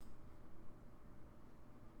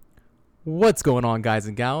What's going on, guys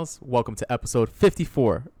and gals? Welcome to episode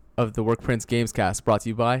 54 of the Workprint's Gamescast, brought to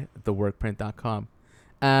you by theworkprint.com.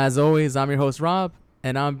 As always, I'm your host, Rob,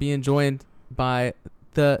 and I'm being joined by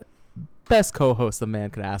the best co-host a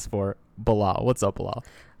man could ask for, Bilal. What's up, Bilal?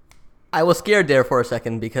 I was scared there for a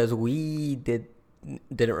second because we didn't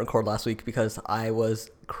record last week because I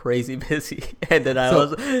was crazy busy and then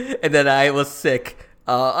I was sick.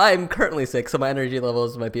 I'm currently sick, so my energy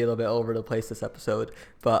levels might be a little bit over the place this episode.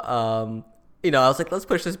 But I was like, let's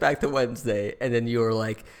push this back to Wednesday, and then you're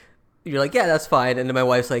like, yeah, that's fine. And then my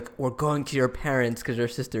wife's like, we're going to your parents because your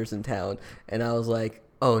sister's in town, and I was like,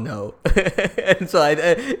 oh no. And so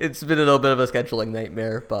it's been a little bit of a scheduling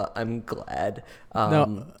nightmare, but I'm glad.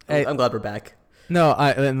 I'm glad we're back. No,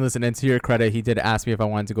 and listen, and to your credit, he did ask me if I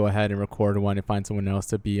wanted to go ahead and record one and find someone else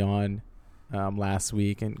to be on last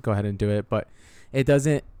week and go ahead and do it, but it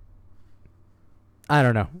doesn't. I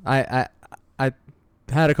don't know. I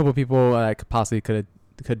had a couple of people I possibly could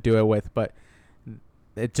do it with, but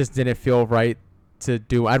it just didn't feel right to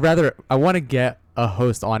do. I want to get a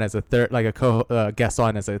host on as a third, like a guest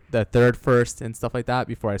on as the third first and stuff like that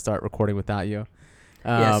before I start recording without you.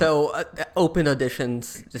 So open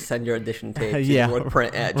auditions, just send your audition tape to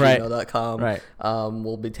workprint@gmail.com. Right.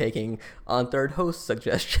 We'll be taking on third host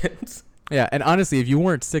suggestions. Yeah, and honestly, if you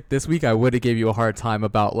weren't sick this week, I would have gave you a hard time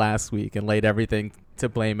about last week and laid everything to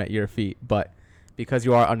blame at your feet. But because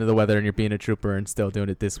you are under the weather and you're being a trooper and still doing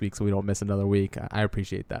it this week so we don't miss another week, I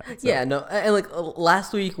appreciate that. So. Yeah, no, and like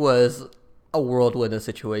last week was a whirlwind of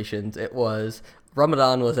situations. It was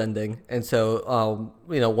Ramadan was ending, and so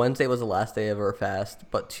Wednesday was the last day of our fast,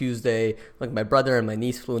 but Tuesday, like my brother and my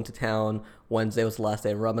niece flew into town. Wednesday was the last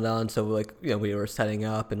day of Ramadan, so we were setting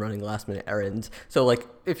up and running last minute errands. So like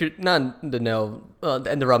if you're not in the know,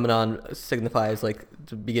 the end of Ramadan signifies like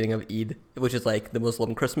the beginning of Eid, which is like the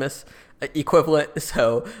Muslim Christmas equivalent.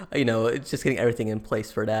 So it's just getting everything in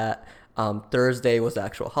place for that. Thursday was the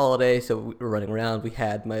actual holiday, so we were running around. We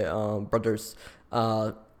had my brother's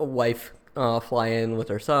wife fly in with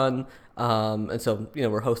her son, and so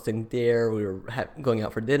we're hosting there. We were going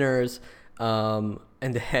out for dinners, and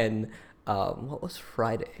then what was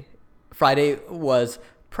Friday? Friday was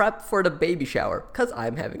prep for the baby shower because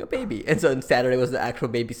I'm having a baby, and so then Saturday was the actual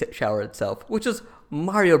baby shower itself, which was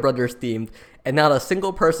Mario Brothers themed, and not a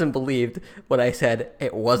single person believed when I said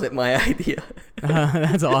it wasn't my idea.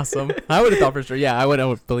 That's awesome. I would have thought for sure. Yeah, I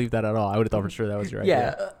wouldn't believe that at all. I would have thought for sure that was your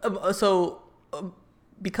idea. Yeah.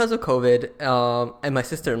 Because of COVID, and my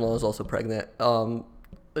sister-in-law is also pregnant,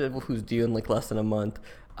 who's due in like less than a month.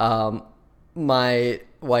 My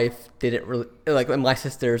wife didn't really like. My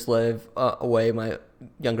sisters live away. My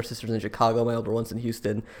younger sister's in Chicago. My older one's in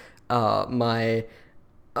Houston. My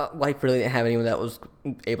wife really didn't have anyone that was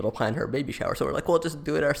able to plan her baby shower, so we're like, well, just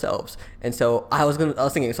do it ourselves. And so I was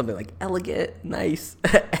thinking of something like elegant, nice,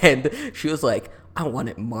 and she was like, I want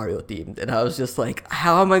it Mario themed, and I was just like,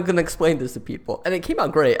 how am I gonna explain this to people? And it came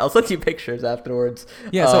out great. I'll send you pictures afterwards.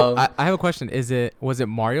 Yeah. So I have a question. Was it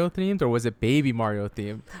Mario themed or was it Baby Mario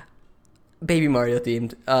themed? Baby Mario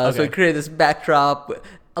themed. Okay. So we created this backdrop.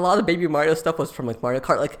 A lot of Baby Mario stuff was from like Mario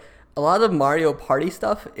Kart. Like a lot of Mario Party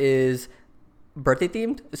stuff is birthday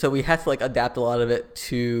themed, so we had to like adapt a lot of it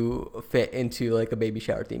to fit into like a baby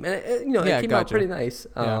shower theme, and it came out pretty nice.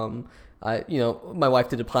 My wife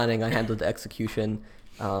did the planning, I handled the execution.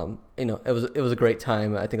 It was a great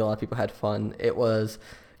time. I think a lot of people had fun. It was,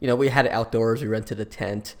 we had it outdoors. We rented a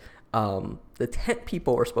tent. The tent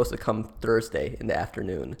people were supposed to come Thursday in the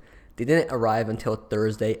afternoon. They didn't arrive until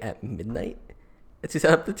Thursday at midnight to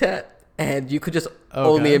set up the tent, and you could just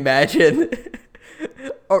only imagine.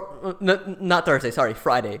 Or not Thursday, sorry,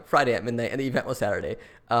 Friday at midnight, and the event was Saturday.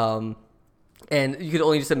 And you could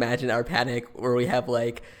only just imagine our panic where we have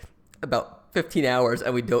like about 15 hours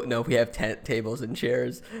and we don't know if we have tent, tables, and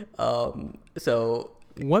chairs. So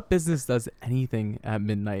what business does anything at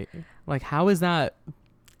midnight? Like, how is that?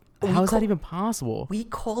 How is that even possible? We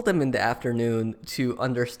called them in the afternoon to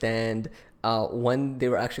understand when they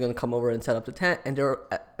were actually going to come over and set up the tent, and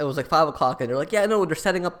it was like 5 o'clock, and they're like, yeah, no, they're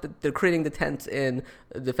setting up, they're creating the tents in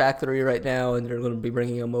the factory right now, and they're going to be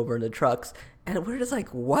bringing them over in the trucks, and we're just like,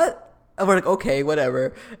 what? And we're like, okay,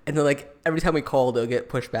 whatever, and then like every time we called, it'll get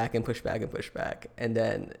pushed back and pushed back and pushed back, and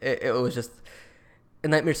then it was just a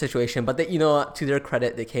nightmare situation. But to their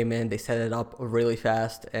credit, they came in, they set it up really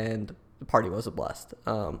fast, and the party was a blast.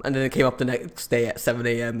 And then it came up the next day at 7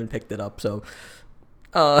 a.m. and picked it up. So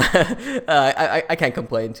I can't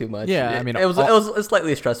complain too much. Yeah, I mean, it was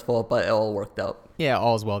slightly stressful, but it all worked out. Yeah,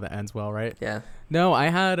 all's well that ends well, right? Yeah. No, I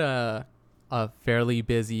had a fairly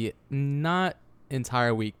busy, not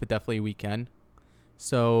entire week, but definitely weekend.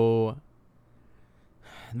 So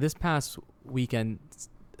this past weekend,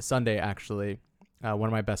 Sunday actually, one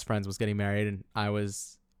of my best friends was getting married, and I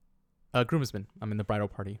was a groomsman. I'm in the bridal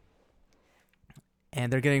party,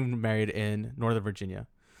 and they're getting married in Northern Virginia.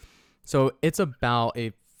 So it's about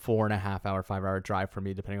a 4.5 hour, 5 hour drive for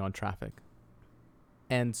me, depending on traffic.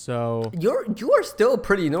 And so you are still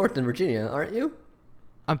pretty north in Virginia, aren't you?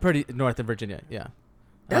 I'm pretty north of Virginia, yeah.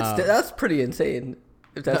 That's pretty insane.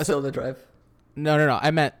 If that's still the drive. No.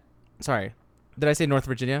 I meant, sorry. Did I say North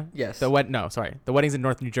Virginia? Yes. No, sorry. The wedding's in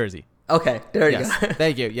North New Jersey. Okay, there you Yes. go.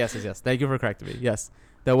 Thank you. Yes. Thank you for correcting me. Yes.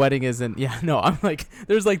 The wedding is in, I'm like,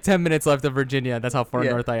 there's like 10 minutes left of Virginia. That's how far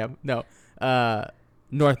north I am. No.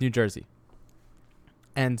 North New Jersey.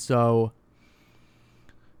 And so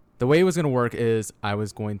the way it was going to work is I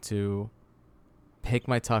was going to pick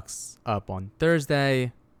my tux up on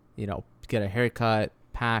Thursday, get a haircut,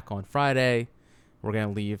 pack on Friday. We're going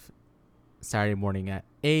to leave Saturday morning at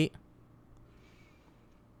 8.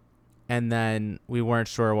 And then we weren't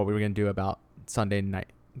sure what we were going to do about Sunday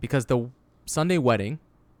night, because the Sunday wedding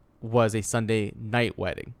was a Sunday night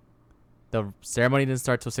wedding. The ceremony didn't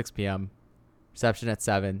start till 6 p.m. Reception at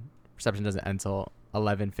 7. Reception doesn't end till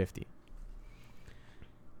 11:50.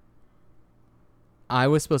 I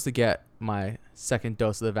was supposed to get my second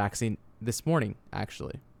dose of the vaccine this morning,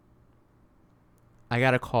 actually. I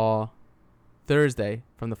got a call Thursday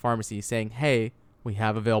from the pharmacy saying, hey, we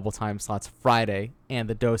have available time slots Friday and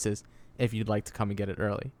the doses if you'd like to come and get it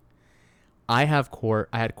early. I had court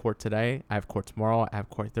today. I have court tomorrow. I have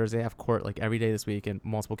court Thursday. I have court like every day this week in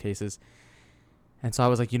multiple cases. And so I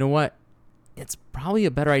was like, you know what? It's probably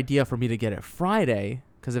a better idea for me to get it Friday,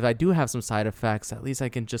 because if I do have some side effects, at least I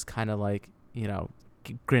can just kind of like,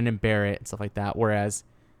 grin and bear it and stuff like that. Whereas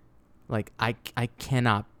like I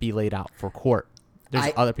cannot be laid out for court.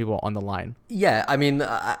 There's other people on the line. Yeah, I mean,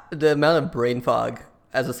 the amount of brain fog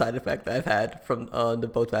as a side effect that I've had from the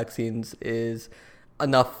both vaccines is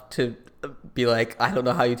enough to be like, I don't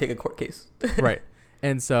know how you take a court case. Right.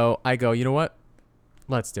 And so I go, you know what?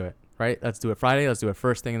 Let's do it. Right? Let's do it Friday. Let's do it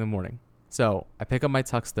first thing in the morning. So I pick up my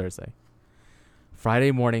tux Thursday.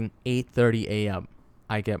 Friday morning, 8:30 a.m.,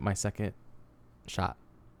 I get my second shot.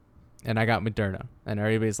 And I got Moderna. And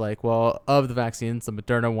everybody's like, well, of the vaccines, the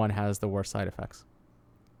Moderna one has the worst side effects.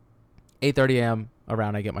 8:30 a.m.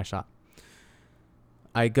 around, I get my shot.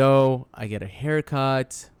 I go, I get a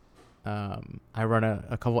haircut. I run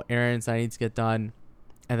a couple errands I need to get done.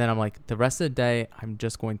 And then I'm like, the rest of the day, I'm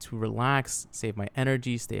just going to relax, save my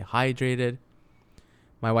energy, stay hydrated.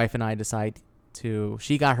 My wife and I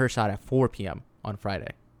she got her shot at 4 p.m. on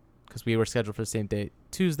Friday, because we were scheduled for the same day,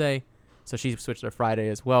 Tuesday. So she switched to Friday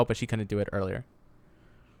as well, but she couldn't do it earlier.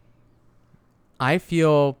 I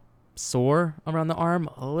feel sore around the arm,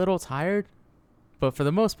 a little tired, but for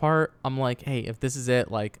the most part, I'm like, hey, if this is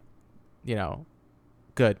it, like,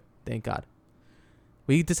 good. Thank God.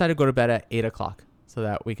 We decided to go to bed at 8 o'clock so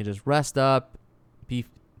that we can just rest up,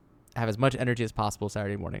 have as much energy as possible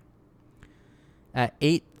Saturday morning. At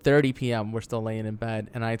 8:30 p.m., we're still laying in bed,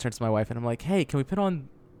 and I turn to my wife, and I'm like, hey, can we put on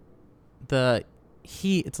the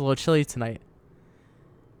heat? It's a little chilly tonight.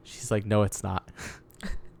 She's like, no, it's not.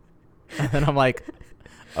 And then I'm like,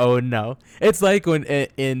 oh, no. It's like when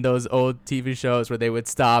in those old TV shows where they would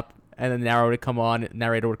stop, and the narrator would come on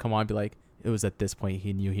and be like, it was at this point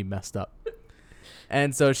he knew he messed up.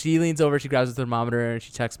 And so she leans over, she grabs a thermometer, and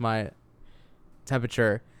she checks my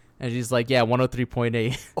temperature. And she's like, yeah,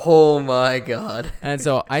 103.8. Oh, my God. And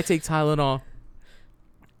so I take Tylenol.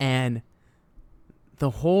 And the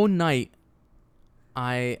whole night,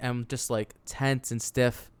 I am just like tense and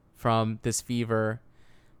stiff from this fever,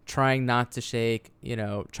 trying not to shake,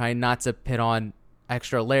 trying not to put on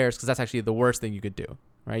extra layers, because that's actually the worst thing you could do,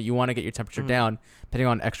 right? You want to get your temperature down. Putting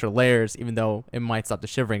on extra layers, even though it might stop the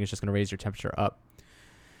shivering, it's just going to raise your temperature up.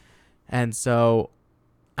 And so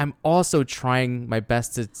I'm also trying my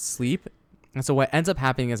best to sleep. And so what ends up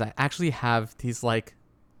happening is I actually have these like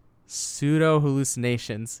pseudo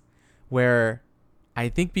hallucinations where I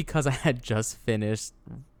think because I had just finished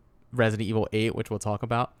Resident Evil 8, which we'll talk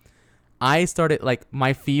about, I started like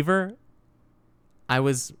my fever, I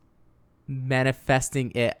was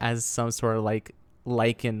manifesting it as some sort of like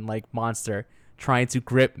lichen like monster trying to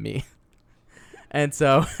grip me. And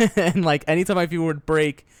so, and like anytime my fever would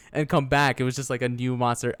break and come back, it was just like a new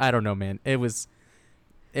monster. I don't know, man. It was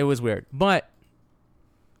weird, but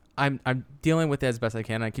I'm dealing with it as best I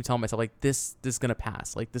can. And I keep telling myself like this is gonna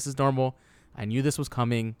pass. Like this is normal. I knew this was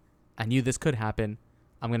coming. I knew this could happen.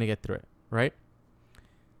 I'm gonna get through it, right?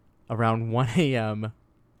 Around 1 a.m.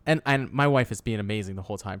 and my wife is being amazing the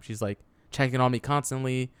whole time. She's like checking on me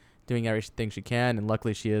constantly, doing everything she can, and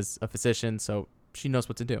luckily she is a physician, so she knows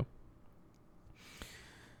what to do.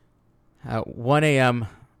 At 1 a.m.,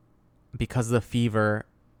 because of the fever,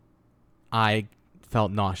 I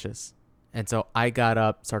felt nauseous. And so I got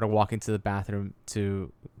up, started walking to the bathroom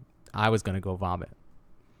I was going to go vomit.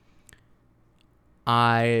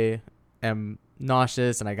 I am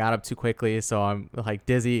nauseous and I got up too quickly, so I'm like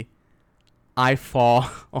dizzy. I fall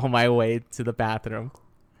on my way to the bathroom.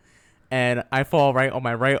 And I fall right on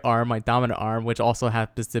my right arm, my dominant arm, which also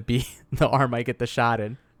happens to be the arm I get the shot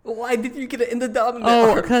in. Why did you get it in the dominant arm?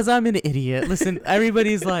 Oh, because I'm an idiot. Listen,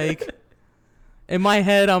 everybody's like, in my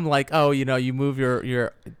head, I'm like, oh, you move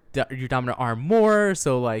your dominant arm more,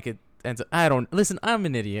 so like it ends up, listen, I'm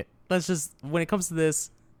an idiot. Let's just, when it comes to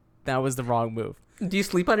this, that was the wrong move. Do you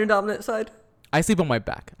sleep on your dominant side? I sleep on my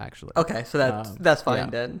back, actually. Okay, so that's fine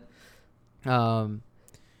then.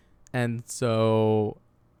 And so,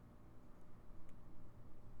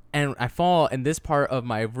 and I fall, and this part of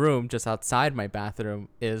my room, just outside my bathroom,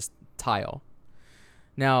 is tile.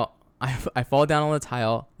 Now, I fall down on the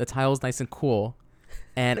tile. The tile is nice and cool,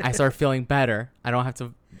 and I start feeling better. I don't have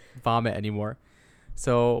to vomit anymore.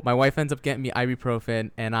 So my wife ends up getting me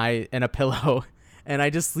ibuprofen and a pillow, and I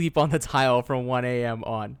just sleep on the tile from 1 a.m.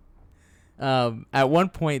 on. At one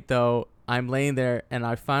point, though, I'm laying there, and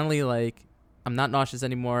I finally, I'm not nauseous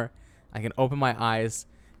anymore. I can open my eyes,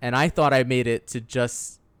 and I thought I made it to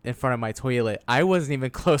just in front of my toilet. I wasn't even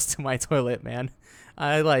close to my toilet, man.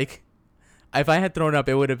 If I had thrown up,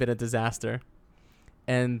 it would have been a disaster.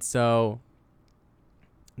 And so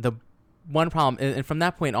the one problem, and from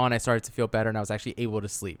that point on, I started to feel better, and I was actually able to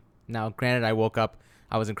sleep. Now, granted, I woke up,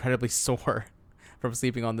 I was incredibly sore from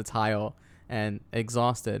sleeping on the tile and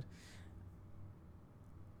exhausted.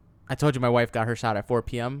 I told you my wife got her shot at 4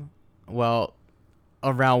 p.m. Well,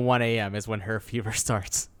 around 1 a.m. is when her fever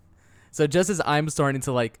starts. So just as I'm starting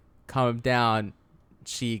to calm down,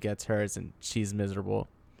 she gets hers and she's miserable.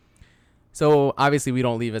 So obviously we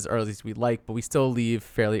don't leave as early as we'd like, but we still leave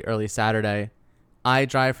fairly early Saturday. I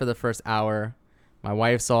drive for the first hour. My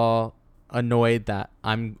wife's all annoyed that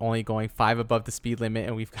I'm only going 5 above the speed limit,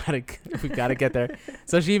 and we've got to get there.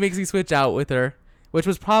 So she makes me switch out with her, which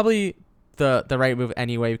was probably the right move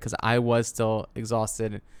anyway, because I was still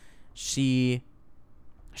exhausted. She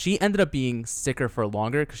ended up being sicker for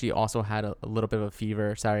longer because she also had a little bit of a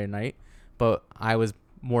fever Saturday night, but I was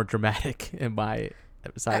more dramatic in my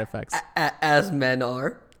side effects. As men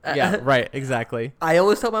are. Yeah, right, exactly. I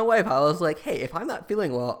always tell my wife, I was like, hey, if I'm not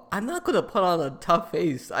feeling well, I'm not going to put on a tough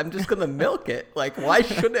face. I'm just going to milk it. Why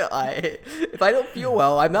shouldn't I? If I don't feel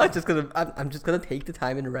well, I'm just going to take the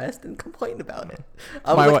time and rest and complain about it.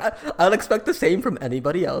 I'll expect the same from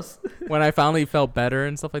anybody else. When I finally felt better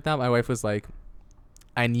and stuff like that, my wife was like,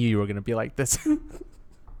 I knew you were going to be like this.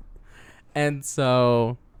 And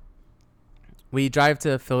so we drive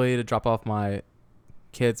to Philly to drop off my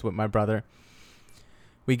kids with my brother.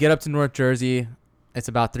 We get up to North Jersey. It's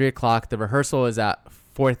about 3 o'clock. The rehearsal is at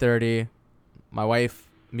 4:30. My wife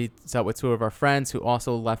meets up with 2 of our friends who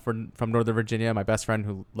also left from Northern Virginia. My best friend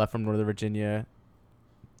who left from Northern Virginia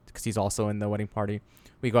because he's also in the wedding party.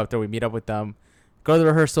 We go up there. We meet up with them. Go to the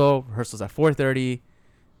rehearsal. Rehearsal's at 4:30.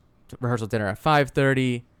 Rehearsal dinner at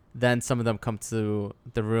 5:30. Then some of them come to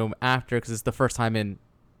the room after because it's the first time in,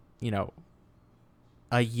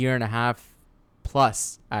 a year and a half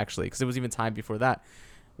plus, actually, because it was even time before that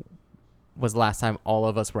was the last time all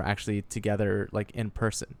of us were actually together in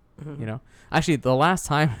person. Mm-hmm. Actually the last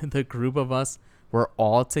time the group of us were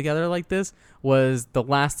all together like this was the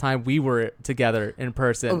last time we were together in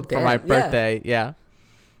person for my birthday. Yeah,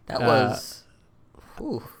 that was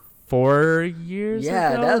 4 years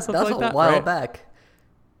ago, that's a while right? back.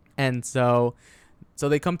 And so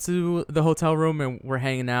they come to the hotel room and we're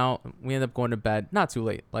hanging out. We end up going to bed not too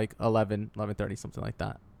late, 11:30, something like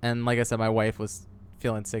that. And like I said, my wife was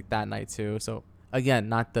feeling sick that night too, so again,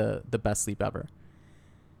 not the best sleep ever.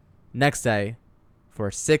 Next day, for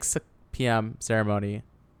 6 p.m. ceremony,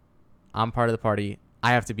 I'm part of the party.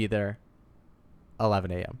 I have to be there 11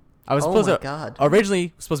 a.m. I was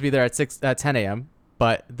originally supposed to be there at 10 a.m.,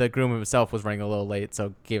 but the groom himself was running a little late,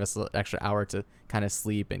 so gave us an extra hour to kind of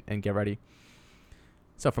sleep and get ready.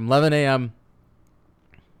 So from 11 a.m.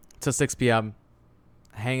 to 6 p.m.,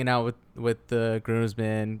 hanging out with the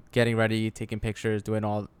groomsmen, getting ready, taking pictures, doing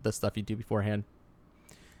all the stuff you do beforehand.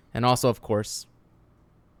 And also, of course,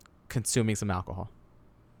 consuming some alcohol.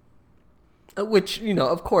 Which,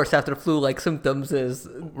 of course, after flu-like symptoms is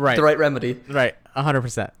the right remedy. Right,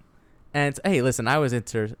 100%. And, hey, listen, I was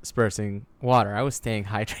interspersing water. I was staying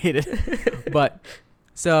hydrated. But,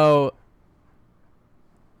 so,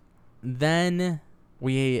 then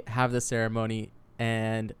we have the ceremony,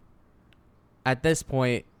 and at this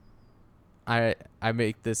point, I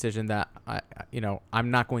make the decision that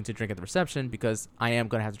I'm not going to drink at the reception because I am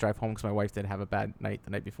going to have to drive home because my wife did have a bad night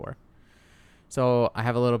the night before. So I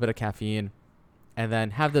have a little bit of caffeine, and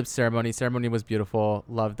then have the ceremony. Ceremony was beautiful.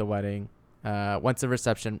 Loved the wedding. Went to the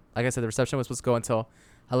reception. Like I said, the reception was supposed to go until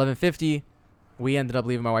 11:50. We ended up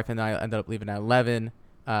leaving. My wife and I ended up leaving at 11.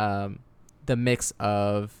 The mix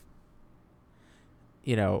of,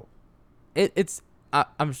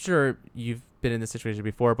 I'm sure you've been in this situation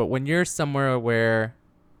before, but when you're somewhere where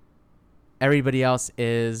everybody else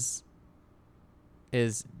is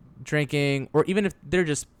drinking, or even if they're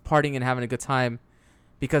just partying and having a good time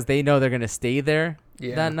because they know they're going to stay there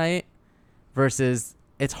that night, versus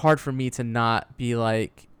it's hard for me to not be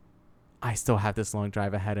like, I still have this long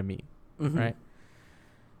drive ahead of me. Mm-hmm. Right.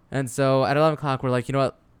 And so at 11 o'clock, we're like, you know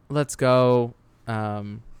what, let's go.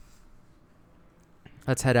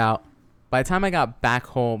 Let's head out. By the time I got back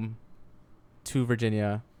home to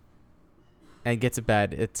Virginia and get to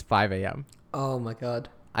bed, it's 5 a.m. Oh my God.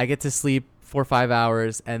 I get to sleep 4 or 5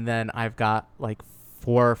 hours, and then I've got like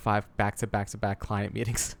 4 or 5 back-to-back client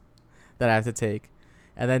meetings that I have to take.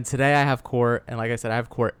 And then today I have court, and like I said, I have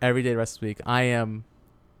court every day the rest of the week. I am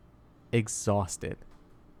exhausted.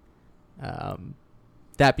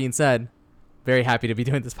 That being said, very happy to be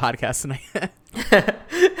doing this podcast tonight.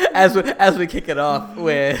 as we kick it off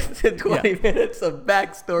with 20 minutes of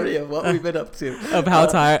backstory of what we've been up to, of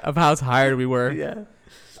how tired we were. Yeah.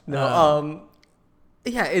 No.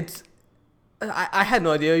 It's. I had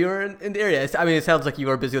no idea you were in the area. I mean, it sounds like you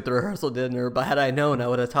were busy with the rehearsal dinner, but had I known, I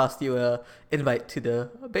would have tossed you a invite to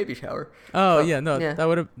the baby shower. Oh, that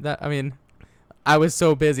would have. I mean, I was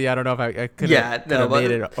so busy. I don't know if I could have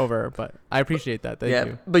made it over, but I appreciate that. Thank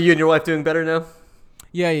you. But you and your wife doing better now?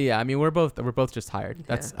 Yeah. I mean, we're both just tired.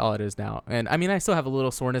 That's all it is now. And I mean, I still have a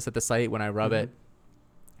little soreness at the site when I rub it,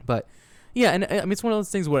 but yeah. And I mean, it's one of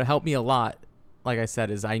those things where it helped me a lot. Like I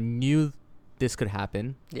said, is I knew this could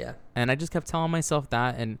happen. Yeah. And I just kept telling myself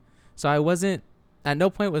that, and so I wasn't. At no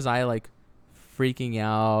point was I like freaking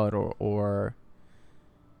out or.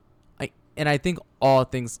 And I think all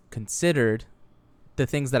things considered, the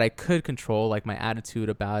things that I could control, like my attitude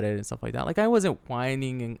about it and stuff like that, like I wasn't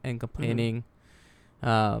whining and complaining.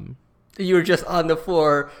 You were just on the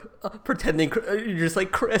floor pretending. You're just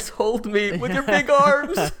like, Chris, hold me with your big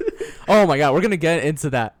arms. Oh my God, we're gonna get into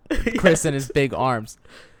that. Chris and his big arms.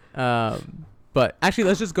 But actually,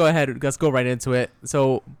 let's just go ahead. Let's go right into it.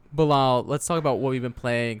 So, Bilal, let's talk about what we've been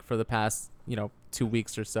playing for the past 2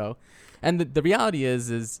 weeks or so. And the reality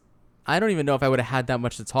is I don't even know if I would have had that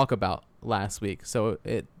much to talk about last week. So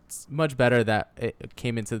it's much better that it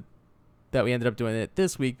came into that we ended up doing it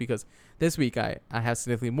this week, because this week I have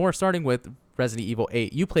significantly more, starting with Resident Evil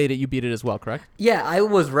 8. You played it. You beat it as well, correct? Yeah, I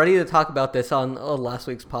was ready to talk about this on last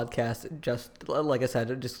week's podcast. Just like I said,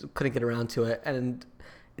 I just couldn't get around to it. And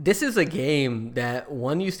this is a game that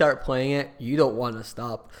when you start playing it, you don't want to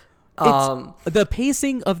stop. The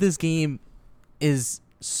pacing of this game is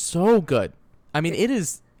so good. I mean, it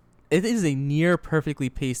is a near perfectly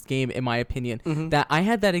paced game, in my opinion. Mm-hmm. That I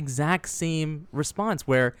had that exact same response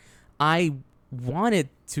where I wanted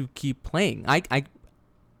to keep playing.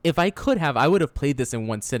 If I could have, I would have played this in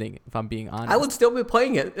one sitting, if I'm being honest. I would still be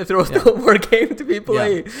playing it if there was no more game to be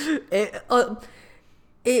played. Yeah.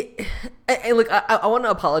 Look, I want to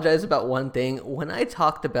apologize about one thing. When I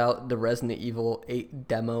talked about the Resident Evil 8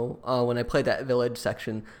 demo, when I played that village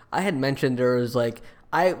section, I had mentioned there was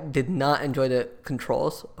I did not enjoy the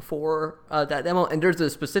controls for that demo, and there's a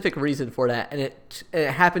specific reason for that, and it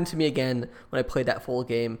happened to me again when I played that full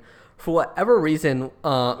game. For whatever reason,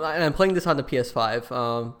 and I'm playing this on the PS5,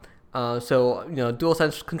 so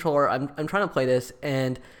DualSense controller. I'm trying to play this,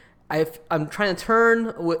 and I'm trying to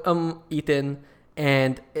turn with Ethan,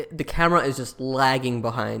 and the camera is just lagging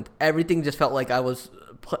behind. Everything just felt like I was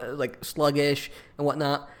sluggish and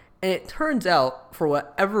whatnot. And it turns out, for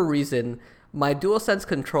whatever reason, my DualSense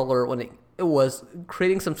controller, when it was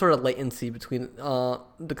creating some sort of latency between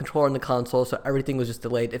the controller and the console, so everything was just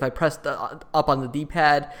delayed. If I pressed up on the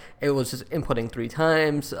D-pad, it was just inputting 3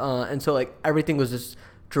 times, and so everything was just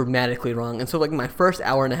dramatically wrong. And so my first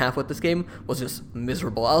hour and a half with this game was just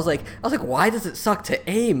miserable. I was like, why does it suck to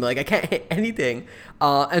aim? I can't hit anything.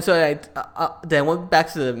 And so then I went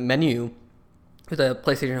back to the menu, to the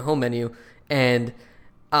PlayStation Home menu, and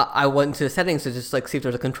I went into the settings to just see if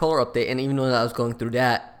there's a controller update. And even when I was going through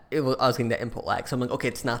that, I was getting that input lag. So I'm like, okay,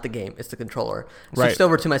 it's not the game, it's the controller. Switched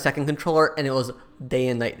over to my second controller, and it was day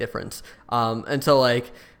and night difference. And so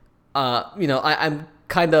I'm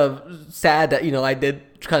kind of sad that I did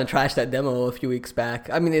kind of trash that demo a few weeks back.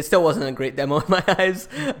 I mean, it still wasn't a great demo in my eyes,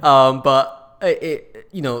 but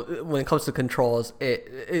when it comes to controls,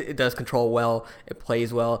 it does control well. It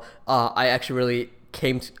plays well. I actually really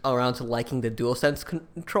came around to liking the DualSense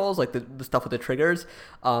controls, like the stuff with the triggers.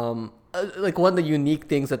 Like one of the unique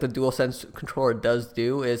things that the DualSense controller does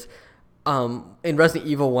do is, in Resident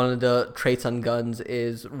Evil, one of the traits on guns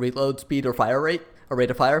is reload speed or fire rate or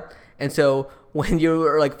rate of fire. And so when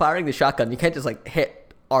you're like firing the shotgun, you can't just like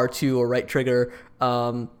hit R2 or right trigger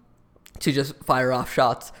to just fire off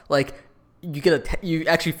shots. Like you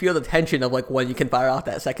actually feel the tension of like when you can fire off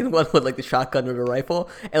that second one with like the shotgun or the rifle,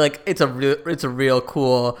 and like it's a real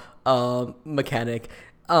cool mechanic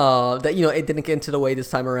that it didn't get into the way this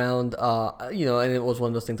time around. And it was one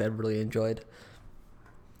of those things I really enjoyed.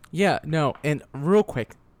 Yeah, no, and real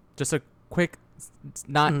quick, just a quick,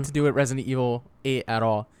 not to do with Resident Evil 8 at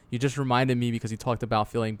all. You just reminded me because you talked about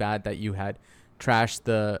feeling bad that you had trashed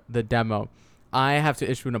the demo. I have to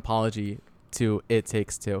issue an apology to It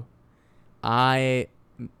Takes Two.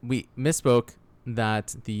 We misspoke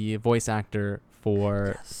that the voice actor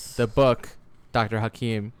for the book, Dr.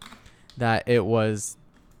 Hakim, that it was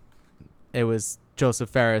Joseph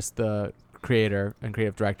Ferris, the creator and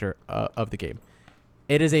creative director of the game.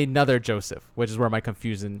 It is another Joseph, which is where my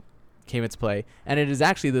confusion came into play, and it is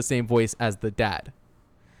actually the same voice as the dad.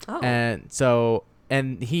 Oh.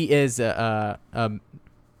 And he is I don't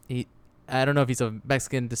know if he's of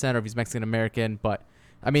Mexican descent or if he's Mexican American, but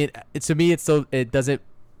I mean, to me, it doesn't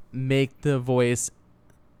make the voice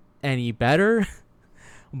any better,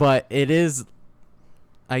 but it is.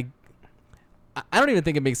 I don't even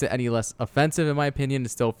think it makes it any less offensive, in my opinion.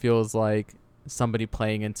 It still feels like somebody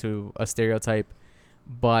playing into a stereotype,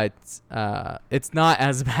 but it's not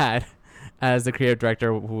as bad as the creative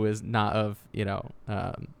director who is not of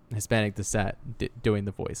Hispanic descent doing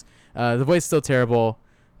the voice. The voice is still terrible.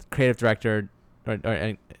 The creative director or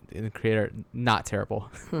the creator, not terrible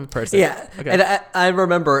person. Yeah. Okay. And I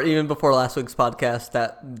remember even before last week's podcast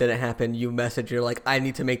that didn't happen. You messaged, you're like, I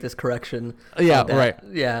need to make this correction. Yeah, right.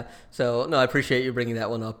 Yeah. So no, I appreciate you bringing that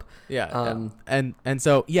one up. Yeah. And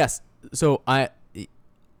so yes, so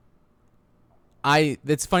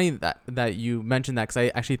it's funny that you mentioned that, because I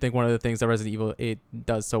actually think one of the things that Resident Evil 8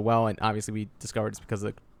 does so well, and obviously we discovered it's because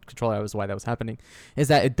of the controller, was why that was happening, is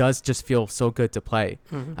that it does just feel so good to play.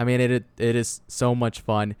 Mm-hmm. I mean, it is so much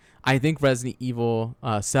fun. I think Resident Evil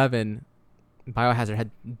 7, Biohazard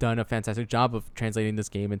had done a fantastic job of translating this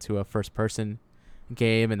game into a first-person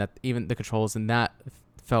game, and that even the controls in that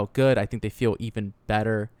felt good. I think they feel even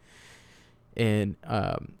better in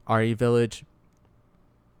RE Village.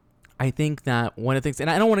 I think that one of the things, and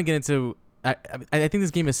I don't want to get into, I think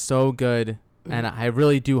this game is so good, and I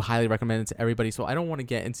really do highly recommend it to everybody, so I don't want to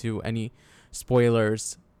get into any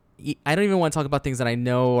spoilers. I don't even want to talk about things that I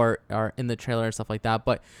know are in the trailer and stuff like that,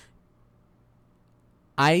 but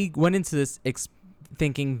I went into this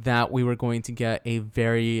thinking that we were going to get a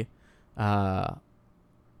very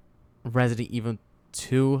Resident Evil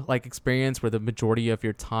 2 like experience, where the majority of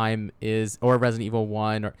your time is, or Resident Evil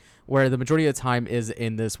 1, or where the majority of the time is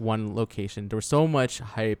in this one location. There was so much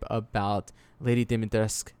hype about Lady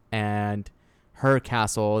Dimitrescu and her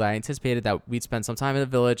castle that I anticipated that we'd spend some time in the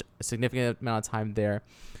village, a significant amount of time there.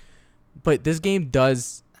 But this game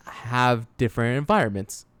does have different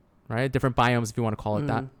environments, right? Different biomes, if you want to call it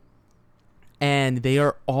that. And they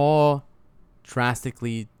are all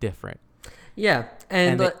drastically different. Yeah,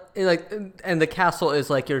 and the castle is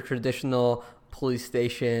like your traditional police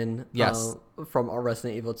station. Yes. From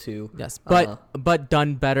Resident Evil 2. Yes, but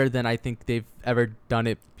done better than I think they've ever done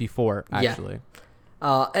it before. Actually,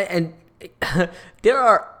 and there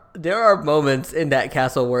are moments in that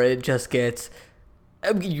castle where it just gets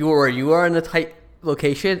you are in a tight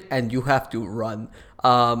location and you have to run.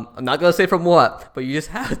 I'm not gonna say from what, but you just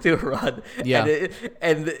have to run. Yeah,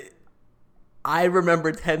 and I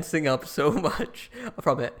remember tensing up so much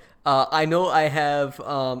from it. I know I have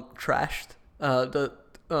trashed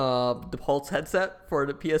the Pulse headset for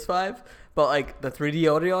the PS5, but like the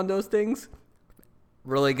 3D audio on those things,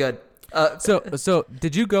 really good. So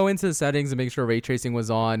did you go into the settings and make sure ray tracing was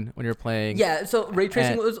on when you're playing? Yeah, so ray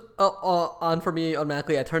tracing was on for me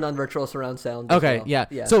automatically. I turned on virtual surround sound. Okay, well.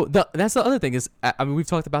 yeah. So that's the other thing is, I mean, we've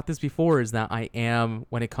talked about this before, is that I am,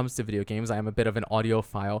 when it comes to video games, I am a bit of an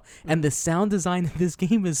audiophile, and the sound design in this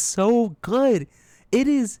game is so good.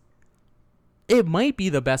 It might be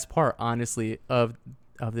the best part, honestly, of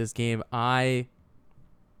this game.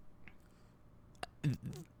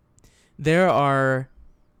 There are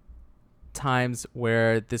times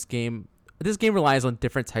where this game relies on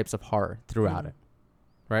different types of horror throughout it,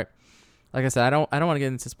 right? Like I said, I don't want to get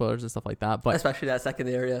into spoilers and stuff like that, but especially that second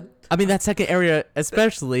area. I mean, that second area,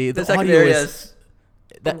 especially the second area is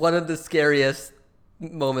one of the scariest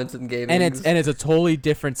moments in gaming. And it's a totally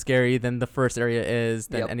different scary than the first area is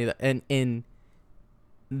than Yep. any of the, and in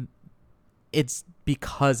it's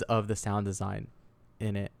because of the sound design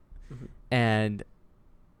in it. Mhm. And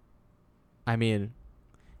I mean,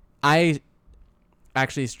 I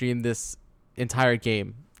actually streamed this entire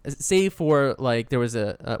game, save for like there was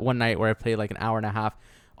a one night where I played like an hour and a half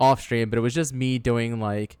off stream, but it was just me doing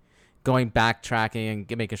like going backtracking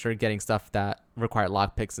and making sure getting stuff that required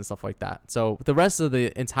lockpicks and stuff like that. So the rest of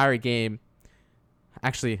the entire game,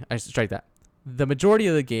 actually, I should strike that. The majority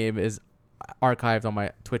of the game is archived on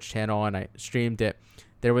my Twitch channel, and I streamed it.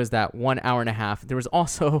 There was that 1 hour and a half. There was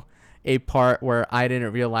also a part where I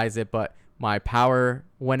didn't realize it, but my power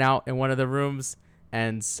went out in one of the rooms,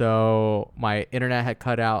 and so my internet had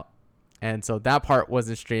cut out, and so that part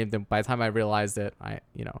wasn't streamed. And by the time I realized it,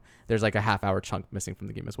 there's like a half-hour chunk missing from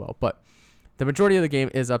the game as well. But the majority of the game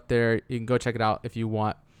is up there. You can go check it out if you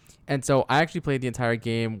want. And so I actually played the entire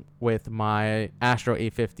game with my Astro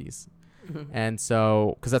 850s. And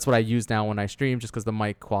so, because that's what I use now when I stream, just because the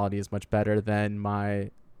mic quality is much better than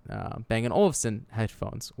my Bang & Olufsen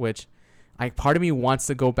headphones, which part of me wants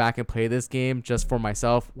to go back and play this game just for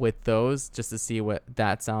myself with those, just to see what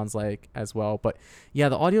that sounds like as well. But yeah,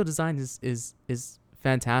 the audio design is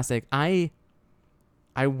fantastic. I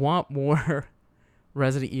want more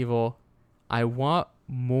Resident Evil. I want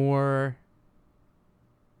more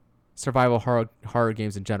survival horror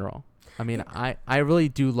games in general. I mean, I really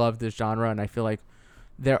do love this genre, and I feel like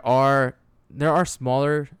there are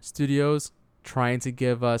smaller studios trying to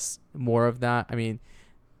give us more of that. I mean,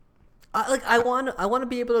 I want to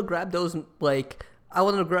be able to grab those, like I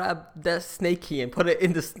want to grab that snake key and put it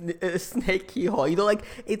in the snake key hole.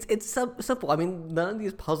 It's simple. I mean, none of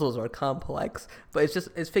these puzzles are complex, but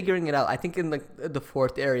it's figuring it out. I think in the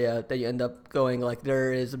fourth area that you end up going, like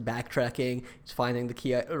there is backtracking, it's finding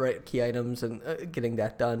the right key items and getting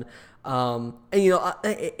that done. And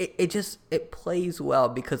it plays well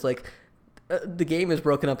because like the game is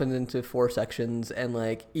broken up into 4 sections, and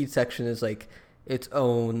like each section is like its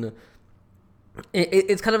own.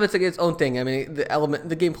 It's kind of its own thing. I mean, the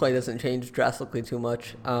gameplay doesn't change drastically too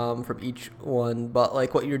much from each one, but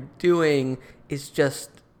like what you're doing is just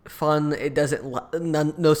fun. It doesn't.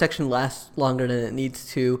 No section lasts longer than it needs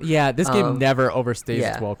to. Yeah, this game never overstays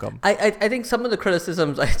its welcome. I think some of the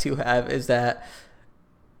criticisms I do have is that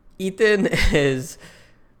Ethan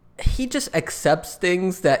he just accepts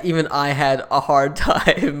things that even I had a hard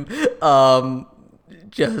time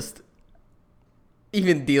just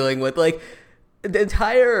even dealing with, like. The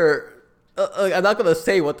entire, I'm not gonna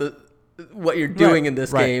say what you're doing in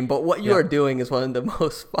this game, but what you are doing is one of the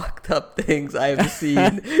most fucked up things I have seen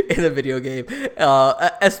in a video game.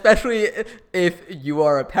 Especially if you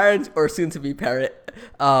are a parent or soon to be parent.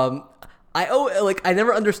 I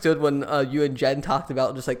never understood when you and Jen talked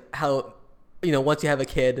about just like how, once you have a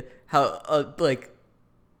kid, how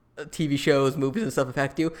TV shows, movies, and stuff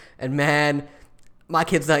affect you. And man, my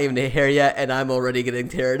kid's not even here yet, and I'm already getting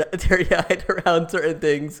teary-eyed around certain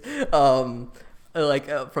things, from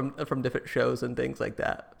different shows and things like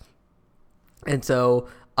that. And so,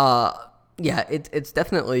 it's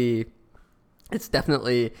definitely,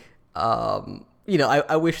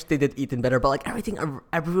 I wish they did Ethan better, but like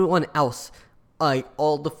everyone else, like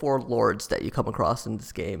all the 4 lords that you come across in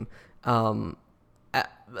this game,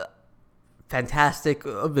 fantastic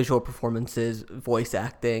visual performances, voice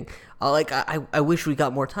acting. I wish we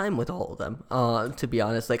got more time with all of them. To be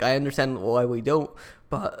honest, like I understand why we don't,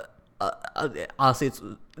 but honestly,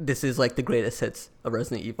 this is like the greatest hits of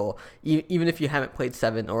Resident Evil. Even if you haven't played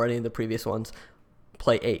 7 or any of the previous ones,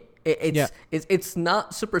 play 8. It's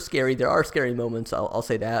not super scary. There are scary moments. I'll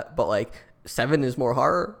say that, but like 7 is more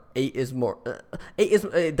horror. 8 is more.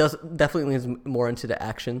 It definitely is more into the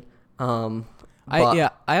action. I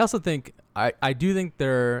also think I do think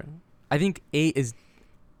I think 8 is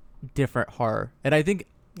different horror, and I think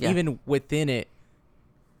even within it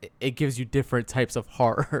gives you different types of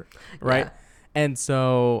horror, right? Yeah. And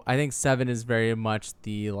so I think 7 is very much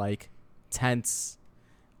the like tense,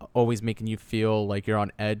 always making you feel like you're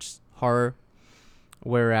on edge horror,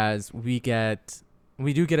 whereas we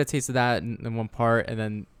do get a taste of that in one part, and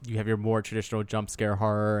then you have your more traditional jump scare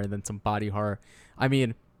horror and then some body horror. I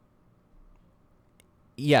mean,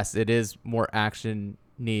 yes, it is more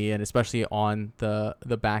action-y, and especially on the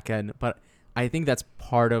back end, but I think that's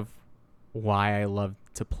part of why I love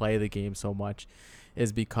to play the game so much,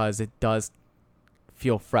 is because it does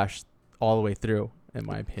feel fresh all the way through, in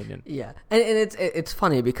my opinion. Yeah, and it's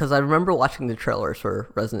funny because I remember watching the trailers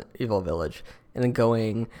for Resident Evil Village and then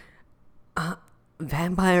going,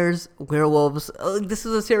 vampires, werewolves. This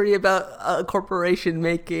is a series about a corporation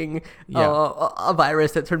making a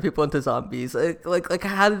virus that turned people into zombies. Like,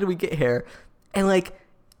 how did we get here? And like,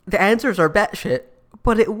 the answers are batshit,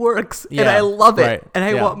 but it works, and I love it, and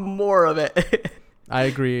I want more of it. I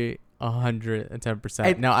agree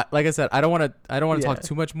 110%. Now, like I said, I don't want to talk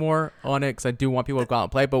too much more on it because I do want people to go out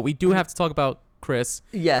and play, but we do have to talk about Chris.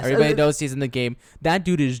 Yes, everybody knows he's in the game. That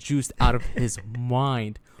dude is juiced out of his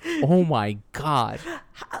mind. Oh my god!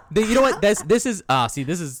 You know what? This is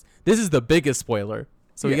the biggest spoiler,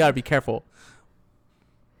 so you gotta be careful.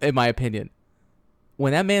 In my opinion,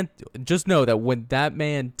 when that man, just know that when that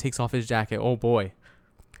man takes off his jacket, oh boy,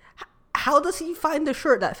 how does he find a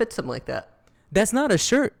shirt that fits him like that? That's not a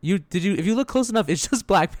shirt. If you look close enough, it's just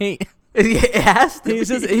black paint. It has to.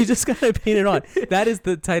 He just got to paint it on. That is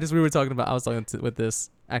the tightest we were talking about. I was talking with this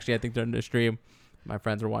actually. I think during the stream, my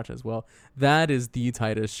friends were watching as well. That is the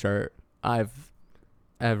tightest shirt I've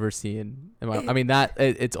ever seen.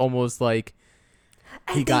 It's almost like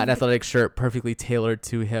he got an athletic shirt perfectly tailored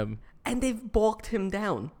to him. And they've bulked him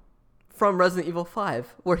down from Resident Evil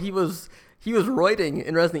 5, where he was roiding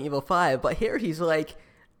in Resident Evil 5, but here he's like,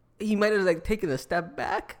 he might have like taken a step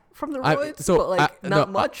back from the roids, but like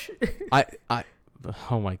not much.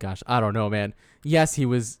 Oh my gosh, I don't know, man. Yes, he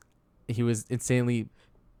was insanely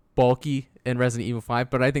bulky in Resident Evil 5,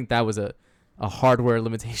 but I think that was a hardware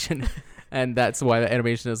limitation, and that's why the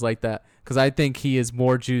animation is like that. Because I think he is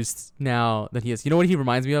more juiced now than he is. You know what he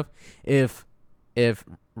reminds me of? If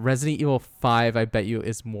Resident Evil 5, I bet you,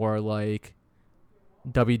 is more like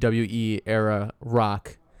WWE era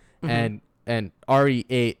Rock, and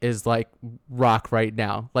RE8 is like Rock right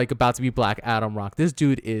now, like about to be Black Adam Rock. This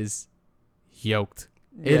dude is yoked.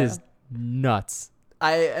 Yeah. It is nuts.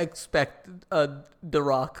 I expect The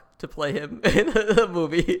Rock to play him in a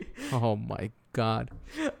movie. Oh my god.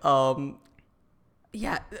 I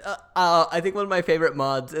think one of my favorite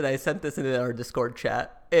mods, and I sent this in our Discord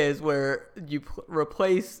chat, is where you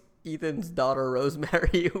replace Ethan's daughter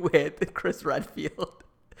Rosemary with Chris Redfield.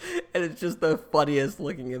 And it's just the funniest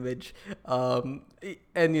looking image. And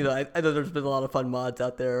I know there's been a lot of fun mods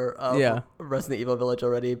out there. For Resident Evil Village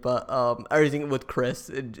already, but everything with Chris,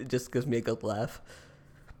 it just gives me a good laugh.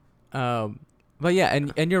 But yeah,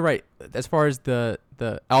 and you're right. As far as the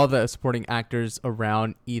all the supporting actors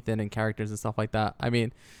around Ethan and characters and stuff like that, I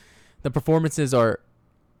mean, the performances are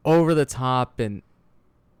over the top, and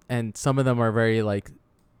some of them are very like,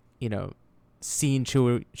 scene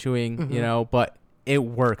chewing, but it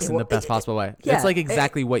works in the best possible way. Yeah, it's like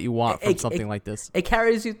exactly what you want from something like this. It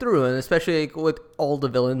carries you through, and especially with all the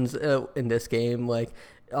villains in this game, like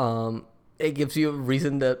it gives you a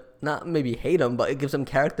reason to not maybe hate them, but it gives them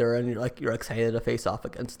character, and you're excited to face off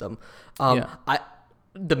against them.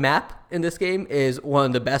 The map in this game is one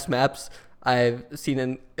of the best maps I've seen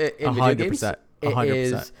in video games. 100%. It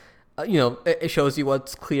is, it shows you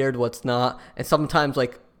what's cleared, what's not, and sometimes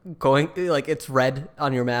it's red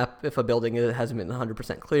on your map if a building hasn't been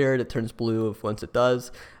 100% cleared. It turns blue once it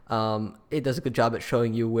does. It does a good job at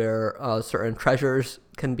showing you where certain treasures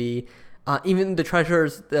can be. Even the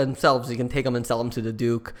treasures themselves, you can take them and sell them to the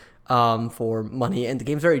Duke for money, and the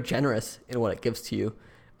game's very generous in what it gives to you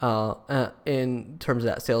in terms of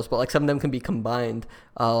that sales. But some of them can be combined.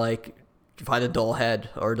 Like you find a dull head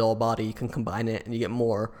or a dull body, you can combine it, and you get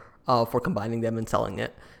more for combining them and selling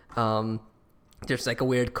it. There's a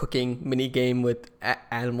weird cooking mini game with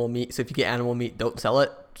animal meat. So if you get animal meat, don't sell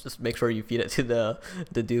it. Just make sure you feed it to the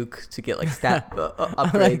Duke to get stat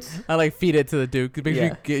upgrades. I feed it to the Duke. Make sure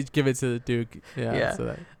you give it to the Duke. Yeah. So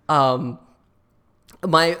that.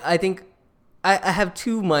 I think I have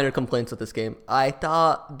two minor complaints with this game. I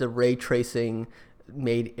thought the ray tracing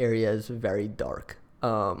made areas very dark.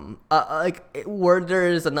 Where there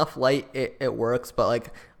is enough light, it works, but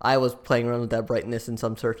I was playing around with that brightness in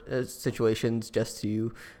some situations just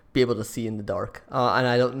to be able to see in the dark, and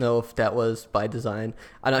I don't know if that was by design.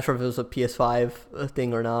 I'm not sure if it was a PS5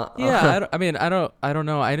 thing or not. Yeah, I don't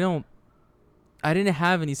know. I didn't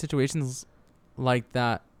have any situations like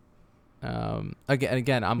that.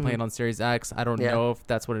 Again, I'm playing on Series X. I don't know if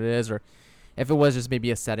that's what it is, or if it was just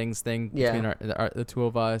maybe a settings thing between the two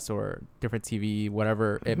of us, or different TV,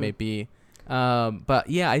 whatever it may be. But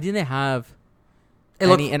yeah, I didn't have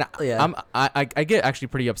any, and I get actually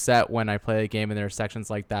pretty upset when I play a game and there are sections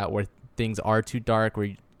like that where things are too dark, where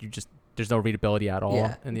you just there's no readability at all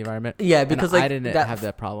Yeah. in the environment. Yeah, because and like I didn't have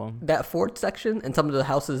that problem. That fort section and some of the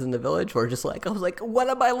houses in the village were just like, I was like, what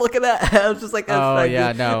am I looking at? I was just like, Oh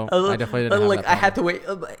yeah, no, I definitely didn't have like that I had problem.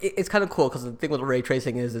 to wait. It's kind of cool because the thing with ray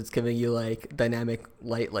tracing is it's giving you like dynamic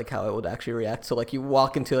light, like how it would actually react. So like you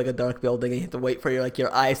walk into like a dark building and you have to wait for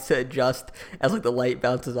your eyes to adjust as like the light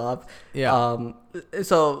bounces off. Yeah.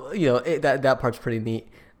 So that part's pretty neat.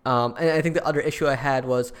 And I think the other issue I had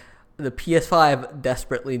was the PS5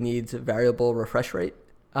 desperately needs variable refresh rate.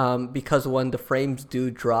 Because when the frames do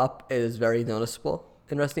drop, it is very noticeable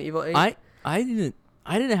in Resident Evil 8. I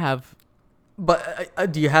didn't have.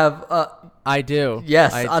 But do you have? I do.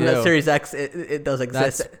 Yes, I on do. the Series X, it does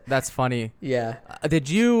exist. That's funny. Yeah. Did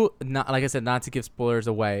you not? Like I said, not to give spoilers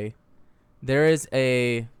away. There is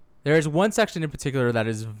one section in particular that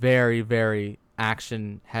is very, very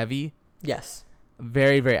action heavy. Yes.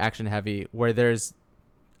 Very, very action heavy, where there's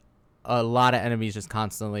a lot of enemies just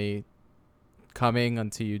constantly coming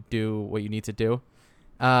until you do what you need to do.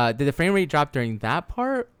 Did the frame rate drop during that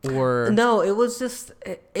part, or no? It was just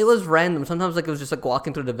it was random. Sometimes like it was just like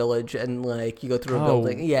walking through the village and like you go through a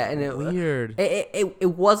building. Yeah, and it weird.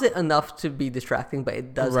 It wasn't enough to be distracting, but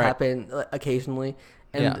it does happen occasionally.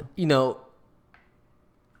 And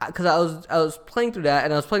because I was playing through that,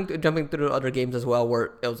 and I was jumping through other games as well,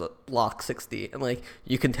 where it was a lock 60, and like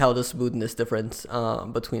you can tell the smoothness difference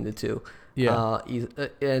between the two. Yeah,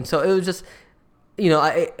 and so it was just,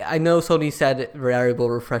 I know Sony said variable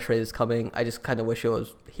refresh rate is coming. I just kind of wish it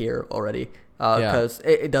was here already, because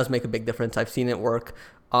it does make a big difference. I've seen it work.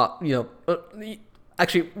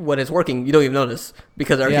 Actually, when it's working, you don't even notice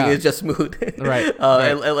because everything is just smooth. Right.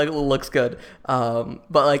 It like looks good. But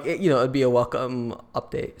like it'd be a welcome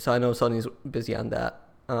update. So I know Sony's busy on that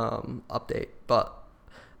update. But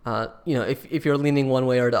if you're leaning one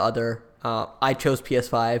way or the other, I chose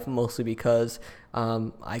PS5 mostly because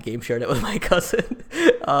I game shared it with my cousin.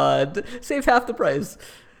 Save half the price.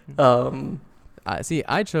 See,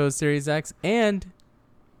 I chose Series X and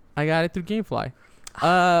I got it through GameFly.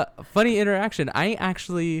 Funny interaction.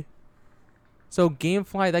 GameFly,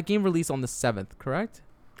 that game released on the 7th, correct?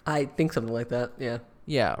 I think something like that. Yeah.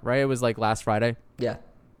 Yeah, right. It was like last Friday. Yeah.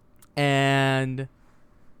 And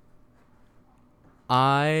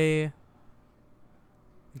GameFly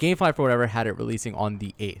for whatever had it releasing on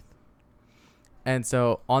the 8th. And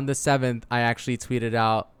so on the 7th, I actually tweeted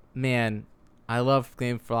out, man, I love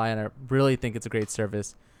GameFly and I really think it's a great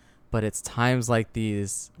service. But it's times like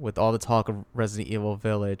these, with all the talk of Resident Evil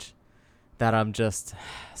Village, that I'm just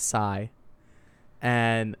sigh.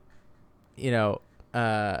 And, they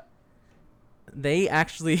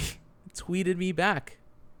actually tweeted me back.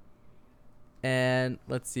 And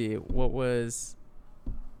let's see, what was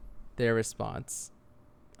their response?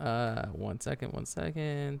 One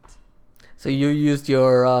second. So you used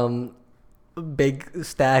your big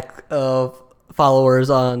stack of followers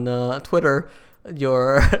on Twitter.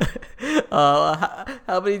 Your how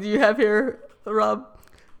many do you have here, Rob?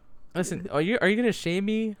 Listen, are you gonna shame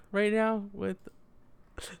me right now with?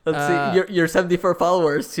 Let's see, your 74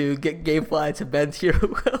 followers to get GameFly to bend to your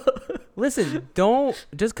will. Listen, don't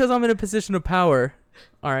just because I'm in a position of power.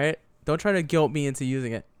 All right, don't try to guilt me into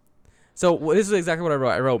using it. So this is exactly what I wrote.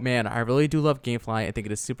 I wrote, man, I really do love GameFly. I think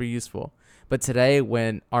it is super useful. But today,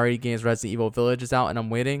 when RE Games Resident Evil Village is out and I'm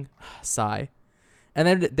waiting, sigh. And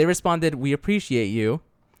then they responded, we appreciate you.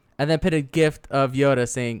 And then put a gift of Yoda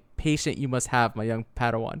saying, patient you must have, my young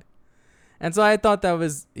Padawan. And so I thought that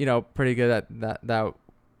was, pretty good. That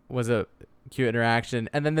was a cute interaction.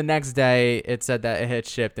 And then the next day, it said that it had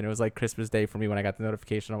shipped. And it was like Christmas Day for me when I got the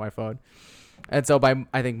notification on my phone. And so by,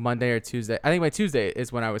 I think, Monday or Tuesday. I think by Tuesday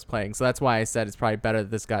is when I was playing. So that's why I said it's probably better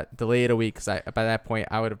that this got delayed a week. Because by that point,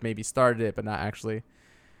 I would have maybe started it, but not actually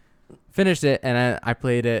finished it. And I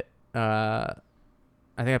played it.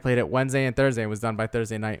 I think I played it Wednesday and Thursday and was done by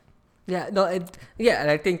Thursday night. Yeah, no,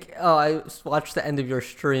 and I think I watched the end of your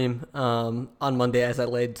stream on Monday as I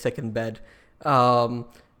laid sick in bed. It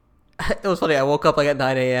was funny. I woke up like at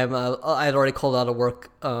 9 a.m. I had already called out of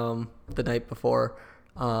work the night before,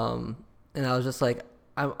 and I was just like,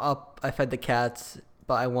 I'm up. I fed the cats,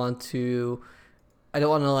 but I don't want to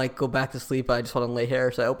like go back to sleep. I just want to lay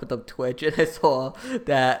here. So I opened up Twitch and I saw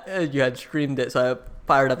that you had streamed it. So I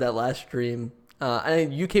fired up that last stream.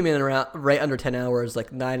 And you came in around right under 10 hours,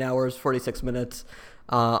 like 9 hours, 46 minutes.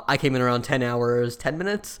 I came in around 10 hours, 10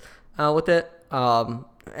 minutes with it.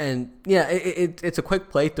 And yeah, it's a quick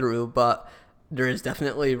playthrough, but there is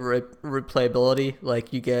definitely replayability.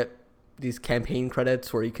 Like you get these campaign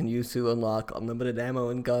credits where you can use to unlock unlimited ammo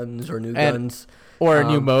and guns or new guns. Or a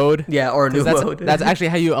new mode. Yeah, or a new mode. That's actually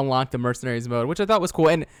how you unlock the mercenaries mode, which I thought was cool.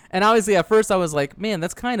 And obviously at first I was like, man,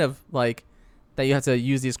 that's kind of like that you have to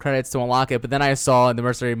use these credits to unlock it. But then I saw in the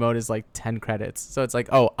mercenary mode is like 10 credits. So it's like,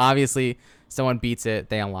 oh, obviously someone beats it,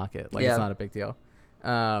 they unlock it. Like, it's not a big deal.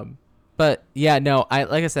 But yeah, no,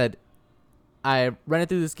 like I said, I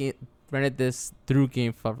rented this through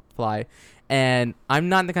GameFly, and I'm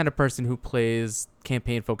not the kind of person who plays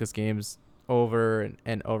campaign focused games over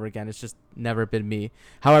and over again. It's just never been me.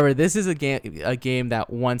 However, this is a game that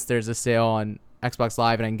once there's a sale on Xbox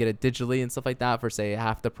Live and I can get it digitally and stuff like that for say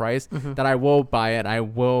half the price, that I will buy it. I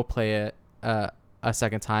will play it a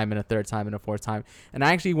second time and a third time and a fourth time. And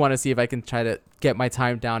I actually want to see if I can try to get my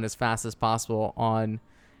time down as fast as possible on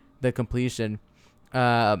the completion.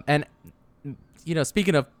 And you know,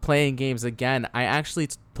 speaking of playing games again, I actually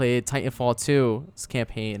played Titanfall 2's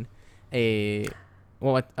campaign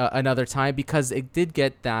another time because it did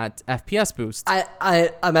get that FPS boost.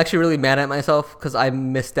 I'm actually really mad at myself because I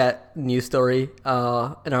missed that news story in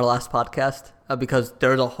our last podcast because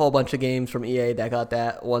there's a whole bunch of games from EA that got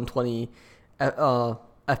that 120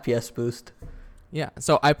 FPS boost. Yeah,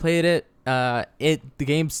 so I played it. The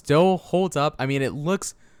game still holds up. I mean, it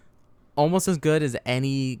looks almost as good as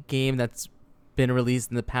any game that's been released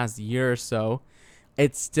in the past year or so.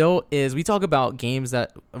 It still is. We talk about games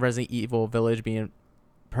that Resident Evil Village being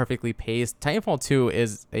perfectly paced. Titanfall 2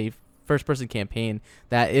 is a first-person campaign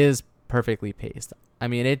that is perfectly paced. I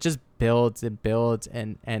mean, it just builds and builds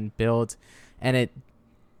and builds, and it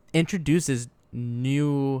introduces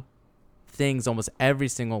new things almost every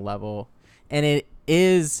single level, and it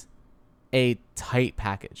is a tight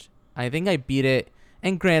package. I think I beat it,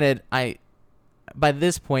 and granted, by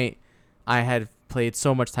this point, I had played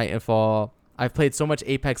so much Titanfall. I've played so much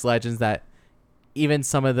Apex Legends that even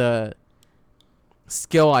some of the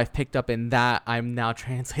skill I've picked up in that I'm now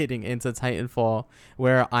translating into Titanfall,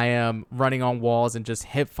 where I am running on walls and just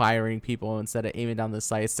hip firing people instead of aiming down the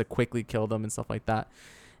sights to quickly kill them and stuff like that,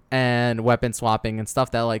 and weapon swapping and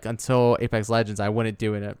stuff that like until Apex Legends I wouldn't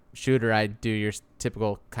do in a shooter. I'd do your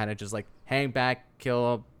typical kind of just like hang back,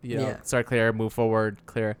 kill, start clear, move forward,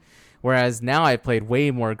 clear. Whereas now I've played way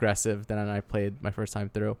more aggressive than I played my first time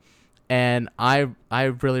through, and I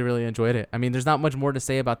really, really enjoyed it. I mean, there's not much more to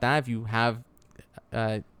say about that. If you have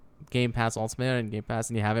Game Pass Ultimate and Game Pass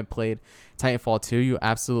and you haven't played Titanfall 2, you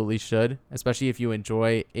absolutely should, especially if you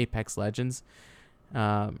enjoy Apex Legends.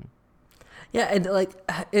 Yeah, and like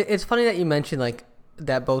it's funny that you mentioned like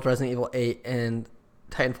that both Resident Evil 8 and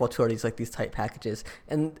Titanfall 2 are these tight packages,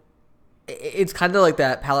 and it's kind of like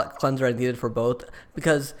that palate cleanser I needed for both,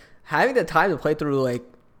 because having the time to play through like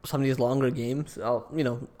some of these longer games,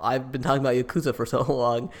 I've been talking about Yakuza for so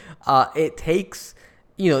long. It takes,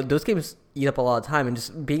 those games eat up a lot of time, and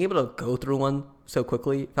just being able to go through one so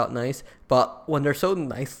quickly felt nice. But when they're so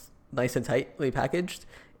nice and tightly packaged,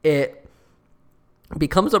 it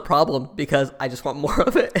becomes a problem because I just want more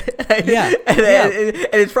of it. And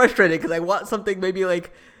it's frustrating because I want something maybe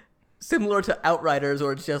like similar to Outriders,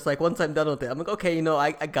 or it's just like once I'm done with it, I'm like, okay,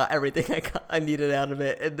 I got everything I needed out of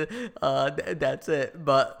it, and that's it.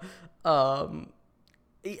 But I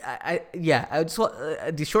just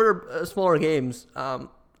want these shorter, smaller games.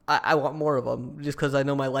 I want more of them just because I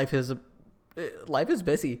know my life is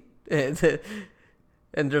busy, and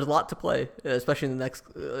there's a lot to play, especially in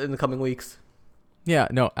the coming weeks. Yeah,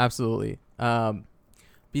 no, absolutely.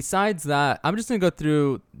 Besides that, I'm just gonna go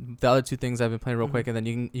through the other two things I've been playing real quick, and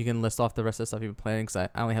then you can list off the rest of the stuff you've been playing, because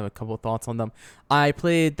I only have a couple of thoughts on them. I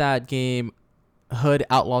played that game, Hood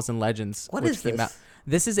Outlaws and Legends. What is this? Came out.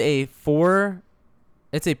 This is it's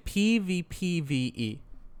a PvPvE.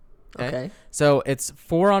 Okay. So it's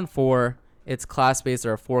 4-on-4. It's class based.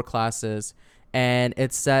 There are 4 classes, and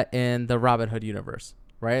it's set in the Robin Hood universe,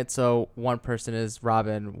 right? So one person is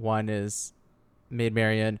Robin, one is Maid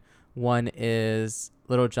Marian, one is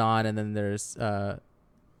Little John, and then there's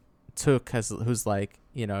Took, who's like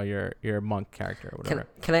your monk character or whatever.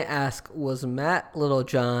 Can I ask, was Matt Little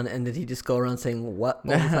John, and did he just go around saying what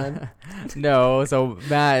all the time? No, so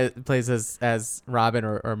Matt plays as Robin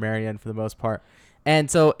or Marian for the most part,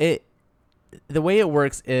 and so the way it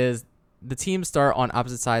works is the teams start on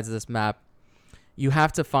opposite sides of this map. You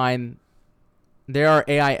have to find, there are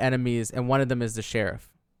AI enemies, and one of them is the sheriff,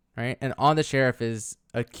 right? And on the sheriff is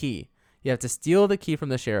a key. You have to steal the key from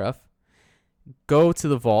the sheriff, go to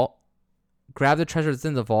the vault, grab the treasure that's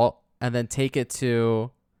in the vault, and then take it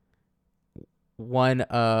to one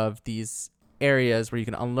of these areas where you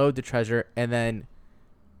can unload the treasure and then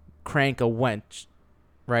crank a winch,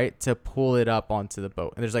 right, to pull it up onto the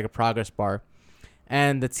boat. And there's like a progress bar.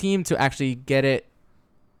 and the team to actually get it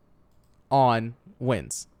on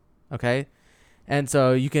wins. Okay, and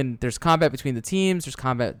so there's combat between the teams. There's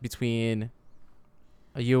combat between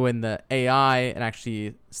you and the AI, and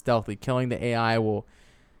actually stealthily killing the AI will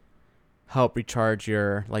help recharge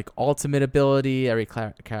your like ultimate ability. Every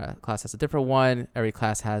class has a different one. Every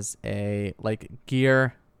class has a like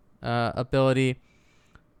gear ability.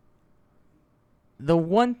 The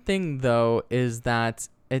one thing though is that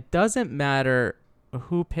it doesn't matter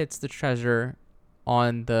who pits the treasure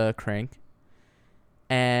on the crank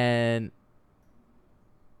and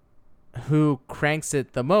who cranks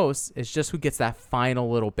it the most. It's just who gets that final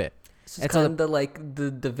little bit. It's kind of like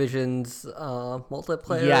the Division's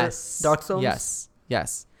multiplayer. Yes. Dark Souls.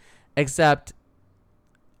 Yes. Except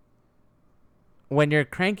when you're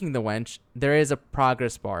cranking the wench, there is a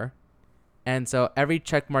progress bar, and so every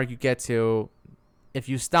check mark you get to, if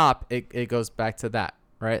you stop, it goes back to that.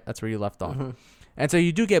 Right. That's where you left off. Mm-hmm. And so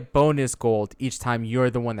you do get bonus gold each time you're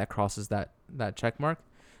the one that crosses that check mark.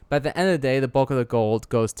 But at the end of the day, the bulk of the gold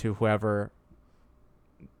goes to whoever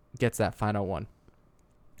gets that final one.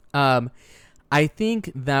 I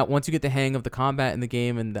think that once you get the hang of the combat in the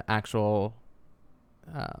game and the actual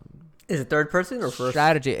is it third person or first?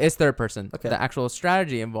 Strategy. It's third person. Okay. The actual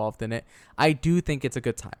strategy involved in it, I do think it's a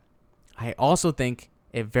good time. I also think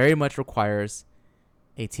it very much requires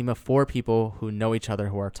a team of 4 people who know each other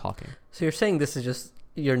who are talking. So you're saying this is just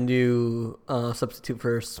your new substitute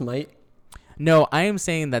for Smite? No, I am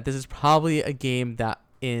saying that this is probably a game that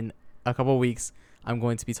in a couple of weeks I'm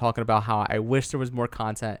going to be talking about how I wish there was more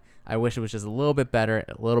content. I wish it was just a little bit better,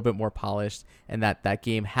 a little bit more polished, and that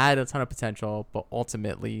game had a ton of potential, but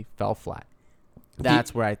ultimately fell flat.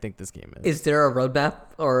 That's where I think this game is. Is there a roadmap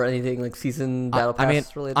or anything like season battle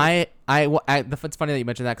pass related? It's funny that you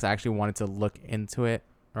mentioned that because I actually wanted to look into it,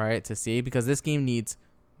 right, to see, because this game needs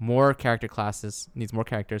more character classes, needs more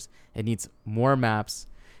characters, it needs more maps,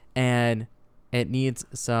 and it needs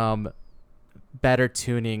some better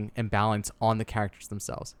tuning and balance on the characters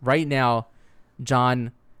themselves. Right now,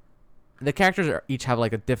 John, the characters each have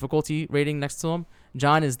like a difficulty rating next to them.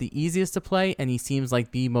 John is the easiest to play, and he seems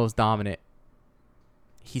like the most dominant.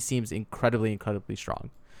 He seems incredibly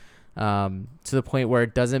strong, to the point where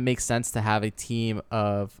it doesn't make sense to have a team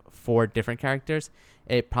of 4 different characters.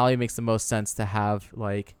 It probably makes the most sense to have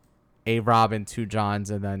like a Robin, 2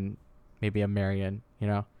 Johns, and then maybe a Marion, you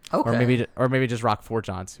know? Okay. Or maybe just rock 4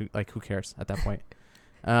 Johns. Who cares at that point?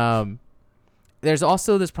 There's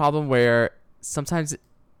also this problem where sometimes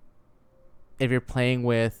if you're playing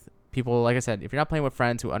with people, like I said, if you're not playing with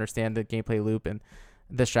friends who understand the gameplay loop and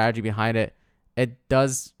the strategy behind it, it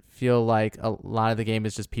does feel like a lot of the game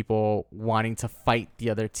is just people wanting to fight the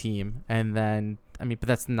other team. And then, but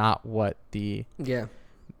that's not what the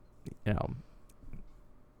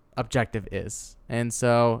objective is. And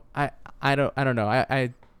so I don't know.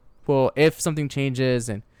 I will, if something changes,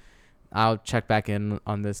 and I'll check back in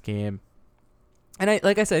on this game. And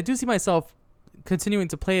like I said, I do see myself continuing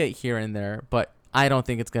to play it here and there, but I don't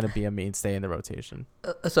think it's going to be a mainstay in the rotation.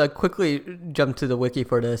 So I quickly jumped to the wiki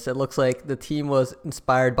for this. It looks like the team was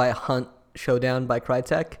inspired by Hunt Showdown by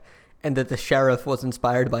Crytek, and that the sheriff was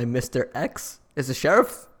inspired by Mr. X. Is the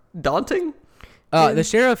sheriff daunting? The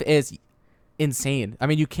sheriff is insane.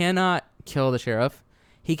 You cannot kill the sheriff.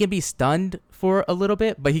 He can be stunned for a little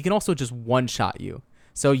bit, but he can also just one-shot you.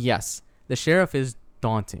 So yes, the sheriff is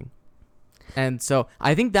daunting. And so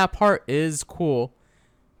I think that part is cool,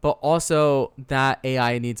 but also that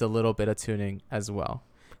AI needs a little bit of tuning as well.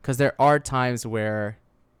 Because there are times where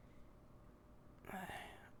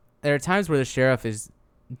the sheriff is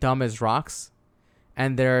dumb as rocks,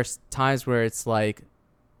 and there's times where it's like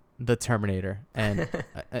the Terminator. And,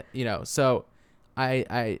 so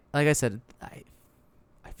I like I said, I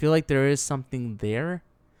feel like there is something there.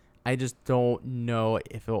 I just don't know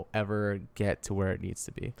if it'll ever get to where it needs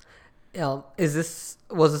to be. Was this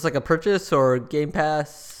like a purchase or Game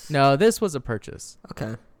Pass? No, this was a purchase.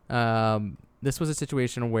 Okay. This was a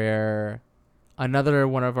situation where another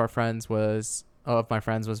one of my friends was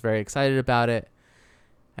very excited about it.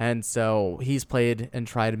 And so he's played and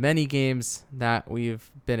tried many games that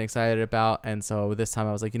we've been excited about. And so this time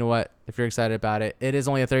I was like, you know what? If you're excited about it, it is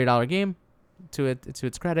only a $30 game to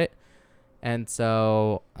its credit. And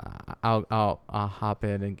so I'll hop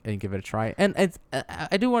in and give it a try. And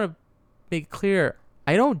I do want to make clear,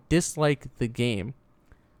 I don't dislike the game.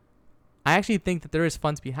 I actually think that there is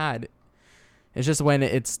fun to be had. It's just when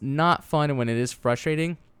it's not fun and when it is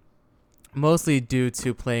frustrating, mostly due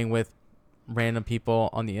to playing with random people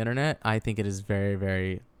on the internet, I think it is very,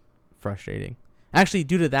 very frustrating. Actually,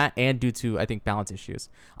 due to that and due to, I think, balance issues.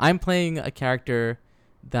 I'm playing a character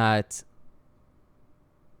that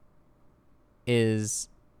is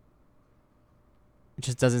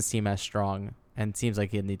just doesn't seem as strong and seems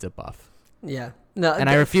like it needs a buff. Yeah. No, And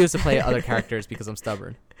I refuse to play other characters because I'm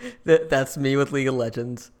stubborn. That's me with League of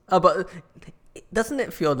Legends. But doesn't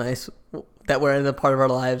it feel nice that we're in a part of our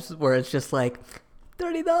lives where it's just like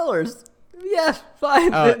 $30? Yeah,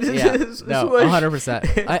 fine. Oh, yeah. No,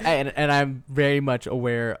 100%. And I'm very much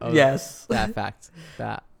aware of that fact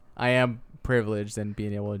that I am privileged in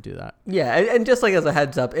being able to do that. Yeah, and just like as a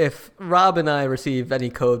heads up, if Rob and I receive any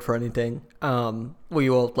code for anything, we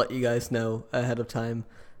will let you guys know ahead of time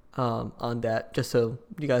on that, just so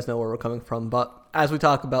you guys know where we're coming from. But as we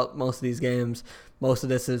talk about most of these games, most of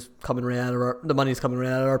this is coming right out of the money's coming right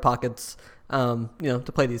out of our pockets,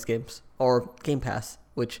 to play these games, or Game Pass,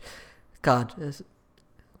 which, God, is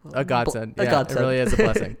a godsend. It really is a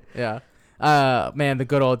blessing. Yeah. Man, the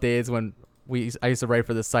good old days when I used to write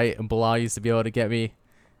for the site and Bilal used to be able to get me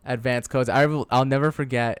advanced codes. I'll never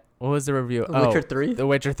forget. What was the review? Witcher 3? The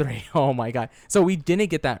Witcher 3. Oh my God. So we didn't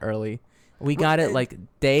get that early. We got it like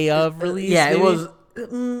day of release. Yeah, maybe? it was.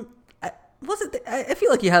 Was it? I feel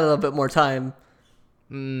like you had a little bit more time.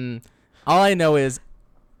 All I know is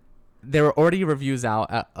there were already reviews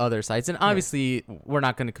out at other sites, and obviously we're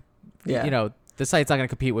not going to, the site's not going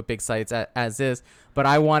to compete with big sites as is. But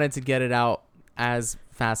I wanted to get it out as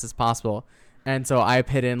fast as possible, and so I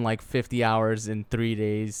put in like 50 hours in 3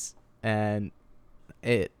 days, and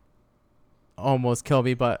it almost killed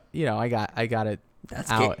me. But I got it.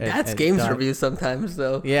 That's games done. Review sometimes,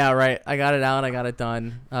 though. Yeah, right. I got it out. I got it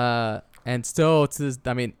done. And still to this,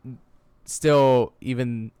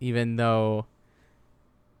 even though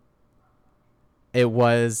it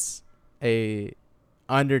was a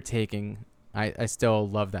undertaking, I still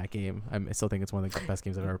love that game. I still think it's one of the best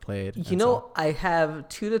games I've ever played. I have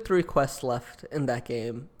 2 to 3 quests left in that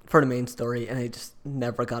game for the main story, and I just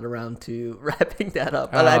never got around to wrapping that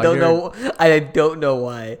up. And I don't know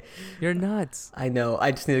why. You're nuts. I know.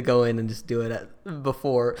 I just need to go in and just do it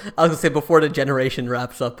before. I was gonna say before the generation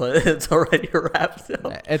wraps up, but it's already wrapped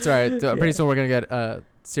up. It's all right. Pretty soon we're gonna get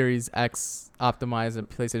Series X optimized and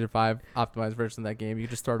PlayStation 5 optimized version of that game. You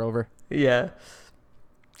just start over. Yeah.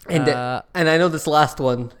 And I know this last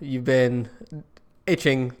one you've been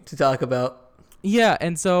itching to talk about. Yeah,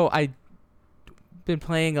 and so I've been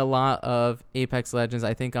playing a lot of Apex Legends.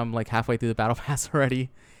 I think I'm like halfway through the Battle Pass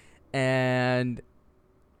already. And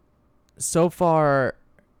so far,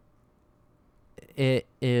 it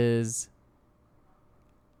is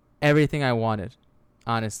everything I wanted,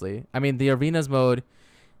 honestly. I mean, the Arenas mode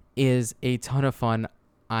is a ton of fun.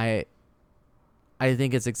 I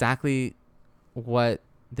think it's exactly what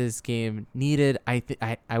this game needed. I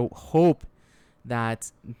hope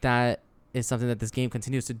that is something that this game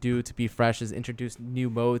continues to do to be fresh, is introduce new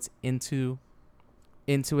modes into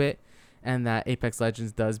it, and that Apex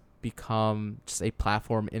Legends does become just a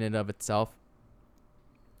platform in and of itself.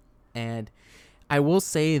 And I will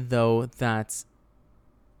say, though, that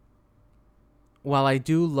while I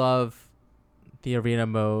do love the arena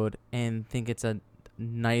mode and think it's a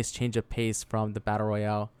nice change of pace from the Battle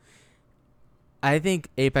Royale, I think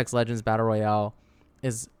Apex Legends Battle Royale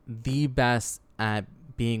is the best at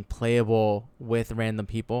being playable with random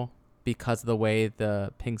people because of the way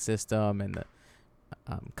the ping system and the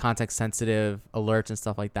context-sensitive alerts and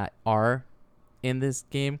stuff like that are in this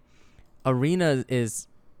game. Arena is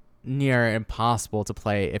near impossible to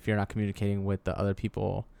play if you're not communicating with the other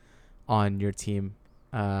people on your team.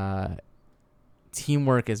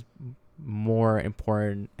 Teamwork is more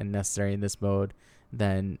important and necessary in this mode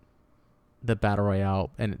than the Battle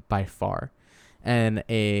Royale, and by far. And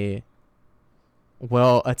a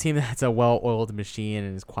team that's a well-oiled machine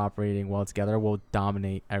and is cooperating well together will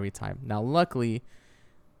dominate every time. Now, luckily,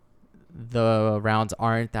 the rounds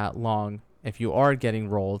aren't that long if you are getting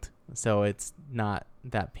rolled, so it's not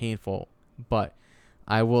that painful. But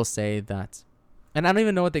I will say that, and I don't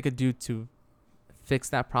even know what they could do to fix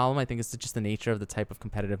that problem. I think it's just the nature of the type of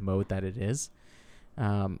competitive mode that it is.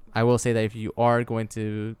 I will say that if you are going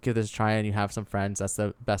to give this a try and you have some friends, that's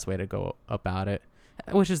the best way to go about it,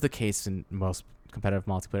 which is the case in most competitive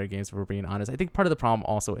multiplayer games, if we're being honest. I think part of the problem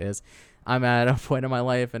also is I'm at a point in my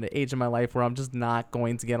life and an age in my life where I'm just not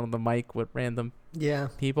going to get on the mic with random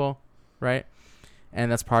people, right?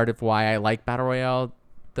 And that's part of why I like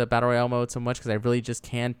the Battle Royale mode so much, because I really just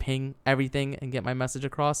can ping everything and get my message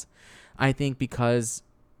across. I think because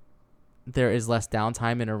there is less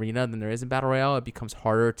downtime in Arena than there is in Battle Royale, it becomes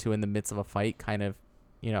harder to, in the midst of a fight, kind of,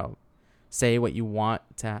 say what you want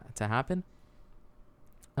to happen.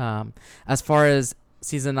 As far as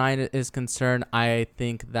Season 9 is concerned, I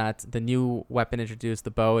think that the new weapon introduced,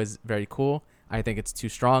 the bow, is very cool. I think it's too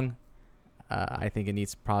strong. I think it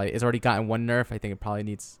needs it's already gotten one nerf. I think it probably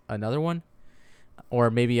needs another one, or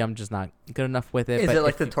maybe I'm just not good enough with it. Is it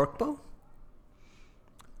like the torque bow?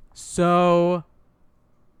 So,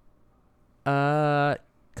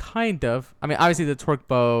 kind of. I mean, obviously the torque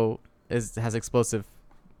bow has explosive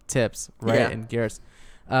tips, right, Yeah. and gears.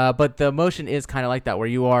 But the motion is kind of like that, where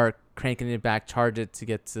you are cranking it back, charge it to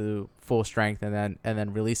get to full strength, and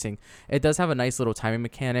then releasing. It does have a nice little timing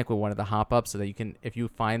mechanic with one of the hop ups, so that you can, if you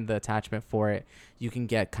find the attachment for it, you can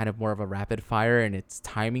get kind of more of a rapid fire, and it's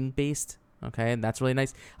timing based. Okay, and that's really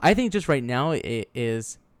nice. I think just right now it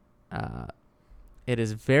is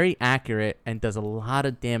very accurate and does a lot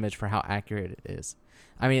of damage for how accurate it is.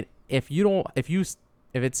 I mean, if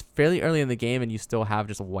it's fairly early in the game and you still have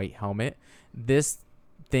just a white helmet, this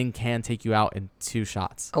thing can take you out in 2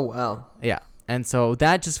 shots. Oh, wow. Yeah. And so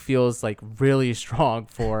that just feels like really strong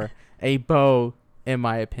for a bow, in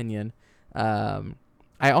my opinion. I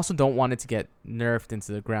also don't want it to get nerfed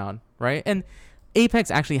into the ground, right? And Apex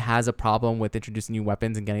actually has a problem with introducing new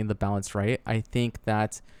weapons and getting the balance right. I think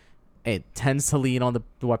that it tends to lean on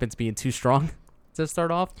the weapons being too strong to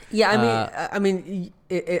start off. Yeah, I mean,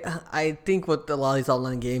 I think with a lot of these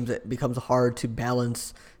online games, it becomes hard to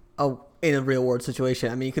balance in a real world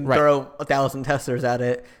situation. I mean, you can throw 1,000 testers at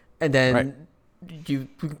it, and then you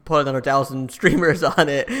put another 1,000 streamers on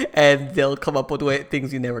it, and they'll come up with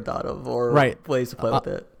things you never thought of, or ways to play with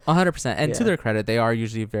it. 100%. And to their credit, they are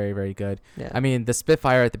usually very, very good. Yeah. I mean, the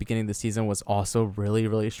Spitfire at the beginning of the season was also really,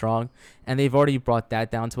 really strong, and they've already brought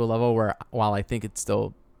that down to a level where, while I think it's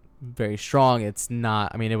still very strong, it's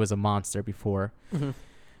not. I mean, it was a monster before. Mm-hmm.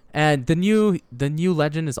 And the new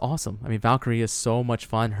Legend is awesome. I mean, Valkyrie is so much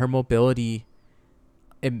fun. Her mobility,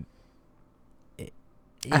 I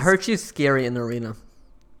heard she's scary in the arena.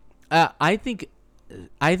 I think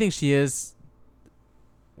she is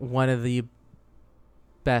one of the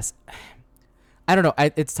best. I don't know.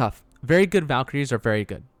 It's tough. Very good Valkyries are very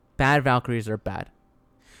good. Bad Valkyries are bad.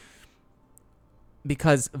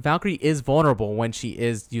 Because Valkyrie is vulnerable when she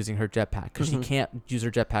is using her jetpack, because she can't use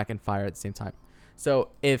her jetpack and fire at the same time. So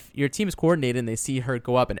if your team is coordinated and they see her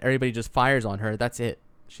go up and everybody just fires on her, that's it.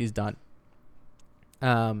 She's done.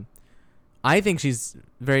 I think she's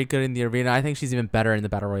very good in the arena. I think she's even better in the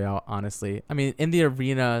Battle Royale, honestly. I mean, in the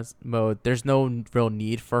arena mode, there's no real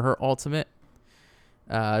need for her ultimate,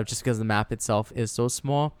 just because the map itself is so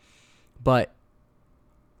small. But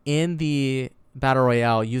in the Battle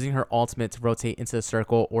Royale, using her ultimate to rotate into the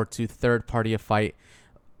circle or to third party a fight,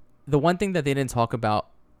 the one thing that they didn't talk about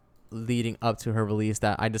leading up to her release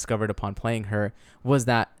that I discovered upon playing her was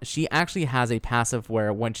that she actually has a passive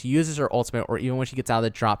where when she uses her ultimate, or even when she gets out of the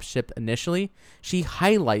drop ship initially, she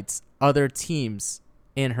highlights other teams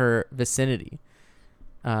in her vicinity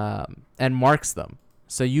and marks them.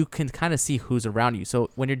 So you can kind of see who's around you. So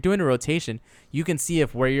when you're doing a rotation, you can see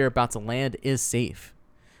if where you're about to land is safe.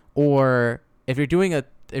 Or if you're going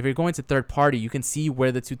to third party, you can see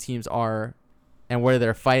where the two teams are and where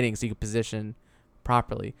they're fighting, so you can position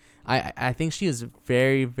properly. I think she is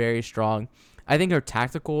very, very strong. I think her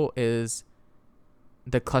tactical is,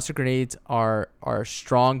 the cluster grenades are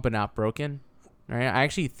strong but not broken. Right? I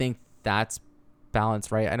actually think that's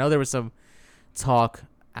balanced right. I know there was some talk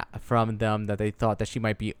from them that they thought that she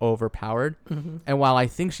might be overpowered. Mm-hmm. And while I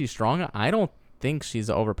think she's strong, I don't think she's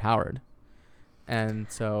overpowered. And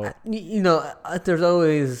so, there's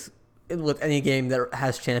always, with any game that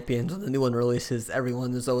has champions, when the new one releases,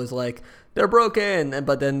 everyone is always like, they're broken.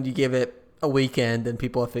 But then you give it a weekend and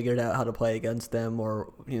people have figured out how to play against them,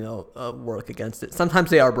 or, work against it. Sometimes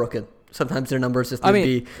they are broken. Sometimes their numbers just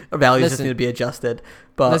need values just need to be adjusted.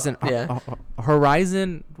 But listen,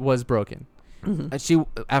 Horizon was broken.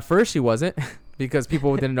 Mm-hmm. At first she wasn't, because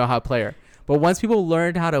people didn't know how to play her. But once people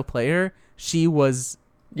learned how to play her, she was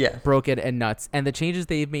broken and nuts. And the changes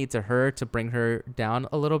they've made to her to bring her down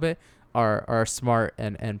a little bit are smart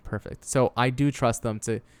and perfect. So I do trust them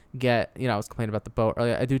to get, I was complaining about the boat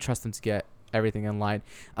earlier. I do trust them to get everything in line.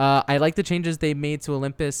 I like the changes they made to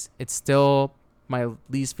Olympus. It's still my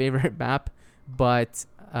least favorite map, but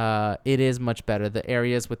it is much better. The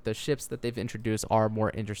areas with the ships that they've introduced are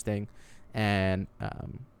more interesting, and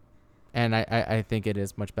I think it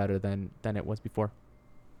is much better than it was before.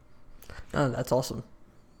 Oh, that's awesome.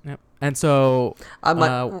 Yep. And so,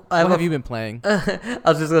 what have you been playing? I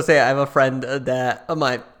was just gonna say, I have a friend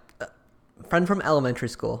my friend from elementary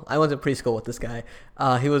school. I went to preschool with this guy.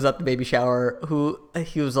 He was at the baby shower.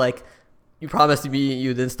 He was like, "You promised me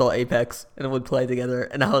you'd install Apex and would play together."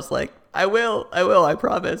 And I was like, I will, I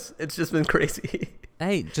promise. It's just been crazy.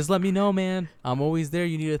 Hey, just let me know, man. I'm always there.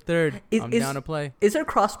 You need a third. I'm down to play. Is there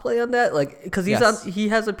crossplay on that? Like, because he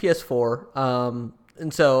has a PS4,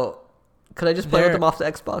 and so Could I just play with them off the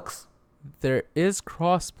Xbox? There is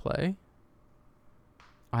crossplay.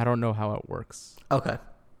 I don't know how it works. Okay.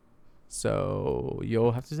 So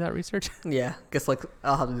you'll have to do that research. Yeah, guess like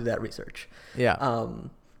I'll have to do that research. Yeah.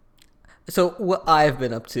 So what I've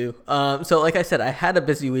been up to. So like I said, I had a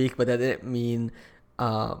busy week, but that didn't mean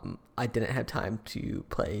I didn't have time to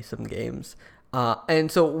play some games.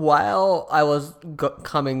 And so while I was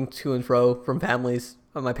coming to and fro from families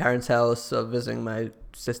at my parents' house, visiting my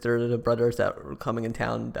sister and the brothers that were coming in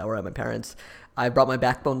town that were at my parents', I brought my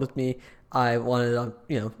backbone with me. I wanted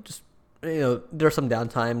to, there's some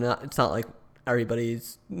downtime. It's not like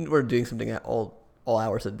we're doing something at all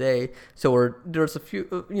hours a day. So there's a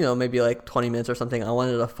few, maybe like 20 minutes or something. I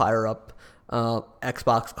wanted to fire up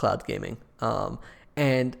Xbox cloud gaming,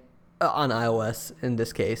 and on iOS in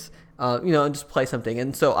this case, and just play something.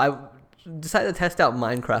 And so I decided to test out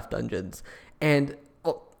Minecraft Dungeons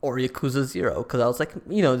or Yakuza 0, because I was like,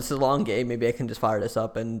 this is a long game. Maybe I can just fire this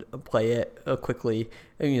up and play it quickly,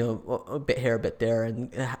 a bit here, a bit there,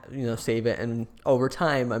 and save it. And over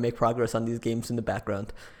time, I make progress on these games in the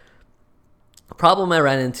background. Problem I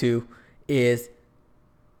ran into is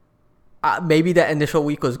maybe that initial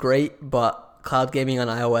week was great, but cloud gaming on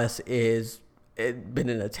iOS been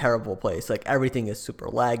in a terrible place. Like, everything is super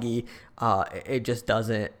laggy. It just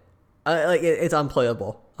doesn't it's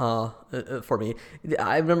unplayable for me.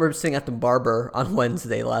 I remember sitting at the barber on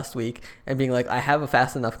Wednesday last week and being like, I have a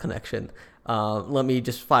fast enough connection. Let me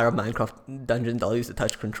just fire up Minecraft Dungeons. I'll use the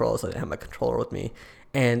touch control, so I didn't have my controller with me,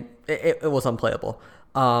 and it was unplayable.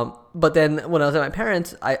 But then when I was at my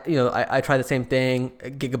parents, I tried the same thing,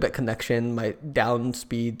 gigabit connection. My down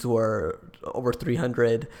speeds were over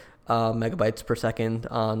 300 megabytes per second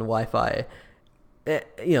on Wi-Fi.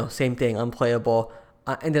 Same thing, unplayable.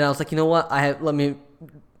 And then I was like, you know what? Let me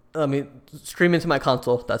stream into my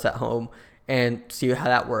console that's at home and see how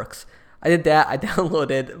that works. I did that. I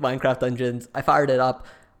downloaded Minecraft Dungeons. I fired it up.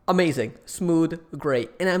 Amazing, smooth,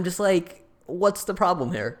 great. And I'm just like, what's the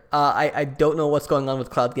problem here? I don't know what's going on with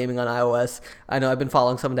cloud gaming on iOS. I know I've been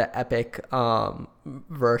following some of that Epic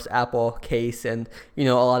versus Apple case, and a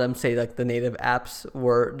lot of them say like the native apps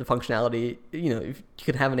were the functionality. If you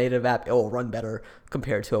can have a native app, it will run better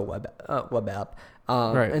compared to a web app.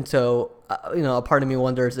 Right. And so a part of me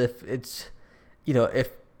wonders if it's if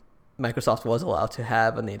Microsoft was allowed to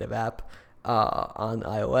have a native app on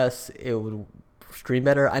iOS, it would stream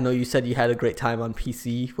better. I know you said you had a great time on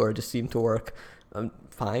PC where it just seemed to work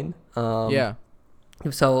fine. Yeah.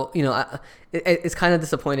 So, it's kind of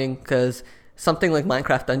disappointing because something like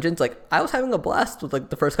Minecraft Dungeons, like I was having a blast with like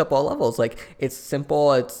the first couple of levels. Like, it's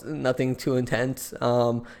simple. It's nothing too intense.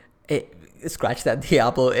 It scratched that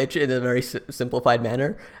Diablo itch in a very simplified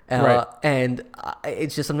manner. Right. And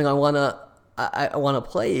it's just something I want to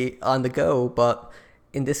play on the go. But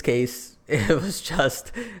in this case, it was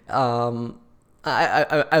just, I'm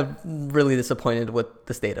really disappointed with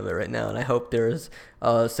the state of it right now, and I hope there's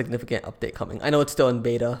a significant update coming. I know it's still in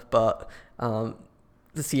beta, but to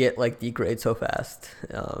see it like degrade so fast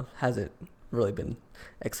hasn't really been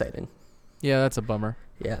exciting. Yeah, that's a bummer.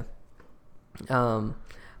 Yeah.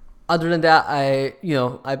 Other than that, I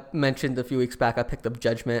mentioned a few weeks back I picked up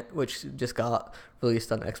Judgment, which just got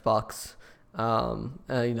released on Xbox.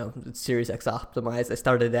 It's Series X optimized. I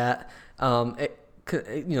started that. It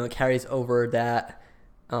carries over that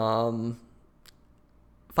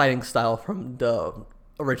fighting style from the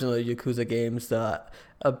original Yakuza games, the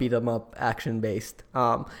beat 'em up action based.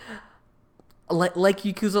 Like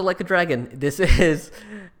Yakuza Like a Dragon, this is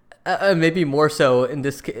maybe more so in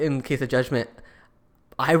case of Judgment.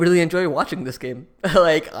 I really enjoy watching this game.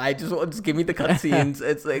 Like, I just give me the cutscenes.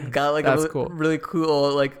 It's like got like really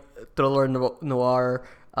cool like thriller noir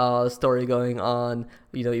story going on.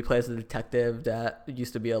 You play as a detective that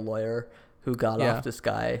used to be a lawyer who got off this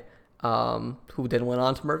guy who then went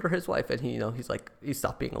on to murder his wife, and he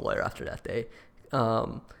stopped being a lawyer after that day.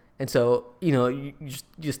 And so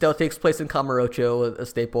your stealth takes place in Kamurocho, a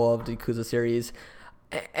staple of the Yakuza series,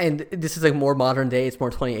 and this is like more modern day. It's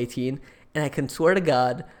more 2018, and I can swear to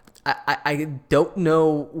God, I don't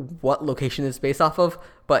know what location it's based off of,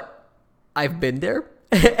 but I've been there.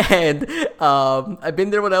 And I've been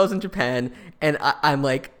there when I was in Japan, and I'm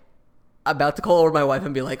like about to call over my wife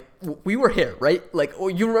and be like, we were here, right? Like, oh,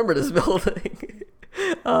 you remember this building?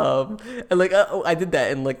 And like I did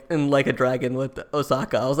that in Like a Dragon with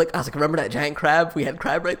Osaka. I was like, remember that giant crab? We had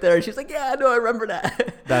crab right there. And she's like, yeah, no, I remember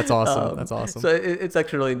that. That's awesome. That's awesome. So it's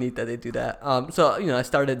actually really neat that they do that. So I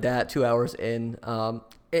started that 2 hours in.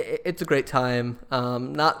 It's a great time.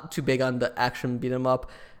 Not too big on the action beat 'em up.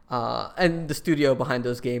 And the studio behind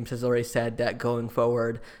those games has already said that going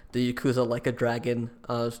forward, the Yakuza Like a Dragon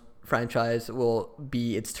franchise will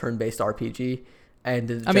be its turn-based RPG.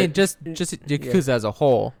 And I mean, just Yakuza as a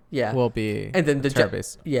whole will be and then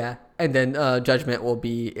turn-based. And then Judgment will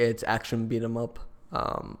be its action beat 'em up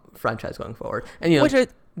franchise going forward. And which I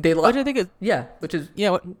think is which is the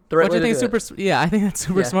right way to do it. I think that's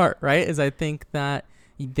super smart, right? Is I think that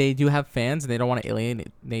they do have fans and they don't want to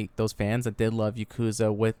alienate those fans that did love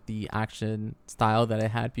Yakuza with the action style that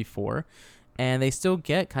it had before, and they still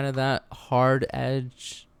get kind of that hard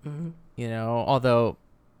edge, although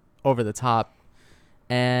over the top,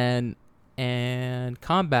 and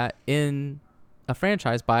combat in a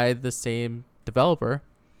franchise by the same developer,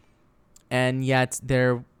 and yet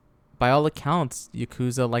they're, by all accounts,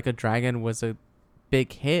 Yakuza Like a Dragon was a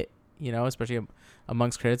big hit, especially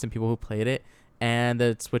amongst critics and people who played it. And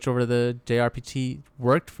the switch over to the JRPG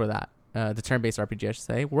worked for that. The turn-based RPG, I should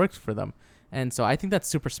say, worked for them. And so I think that's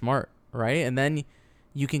super smart, right? And then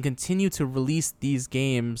you can continue to release these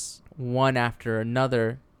games one after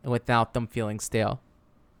another without them feeling stale.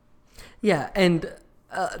 Yeah, and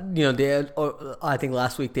I think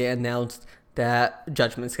last week they announced that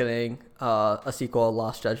Judgment's getting a sequel,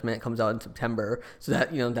 Lost Judgment, comes out in September. So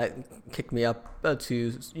that that kicked me up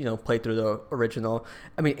to play through the original.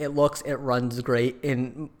 I mean, it runs great.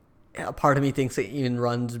 And a part of me thinks it even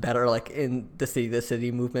runs better, like in the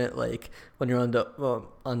city movement, like when you're on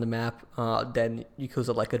the map, than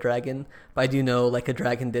Yakuza Like a Dragon. But I do know Like a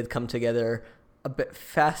Dragon did come together a bit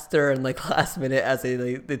faster and like last minute as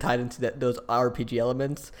they tied into those RPG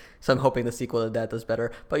elements. So I'm hoping the sequel to that does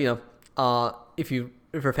better. But if you're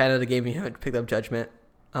a fan of the game and you haven't picked up Judgment,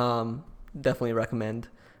 definitely recommend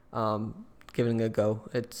giving it a go.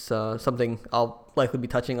 It's something I'll likely be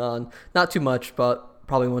touching on, not too much, but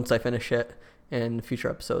probably once I finish it in future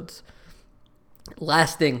episodes.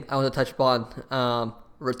 Last thing I want to touch upon,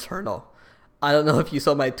 Returnal. I don't know if you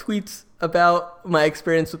saw my tweets about my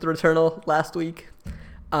experience with Returnal last week.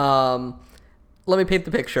 Let me paint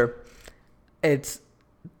the picture. It's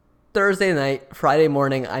Thursday night, Friday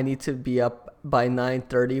morning. I need to be up by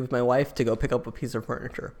 9:30 with my wife to go pick up a piece of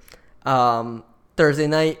furniture. Thursday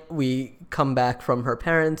night, we come back from her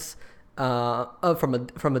parents,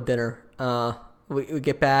 from a dinner. We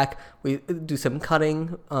get back, we do some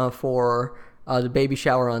cutting for the baby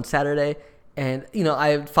shower on Saturday, and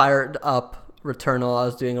I fired up Returnal. I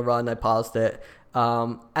was doing a run. I paused it.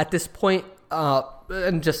 At this point,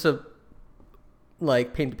 and just to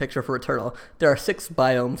paint the picture for Returnal, there are 6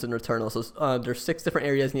 biomes in Returnal. So there's 6 different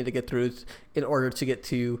areas you need to get through in order to get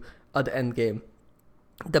to the end game.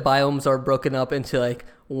 The biomes are broken up into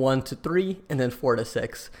 1 to 3 and then 4 to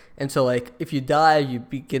 6. And so if you die, you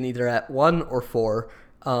begin either at 1 or 4,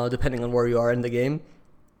 depending on where you are in the game.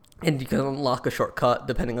 And you can unlock a shortcut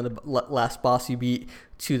depending on the last boss you beat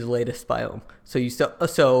to the latest biome. So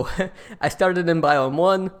I started in biome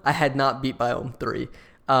 1. I had not beat biome 3.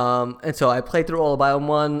 And so I played through all of biome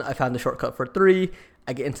 1. I found the shortcut for 3.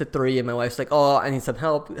 I get into 3 and my wife's like, "Oh, I need some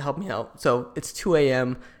help. Help me out." So it's 2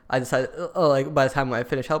 a.m. I decided, by the time I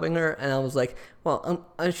finished helping her, and I was like, "Well,"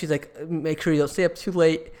 she's like, "Make sure you don't stay up too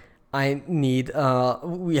late. I need,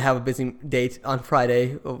 we have a busy date on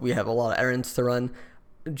Friday. We have a lot of errands to run."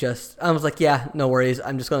 I was like, "Yeah, no worries.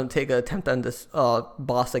 I'm just going to take an attempt on this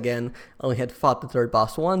boss again." I only had fought the 3rd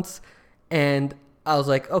boss once. And I was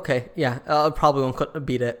like, "Okay, yeah, I probably won't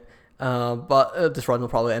beat it. But this run will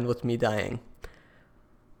probably end with me dying."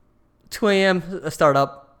 2 a.m. start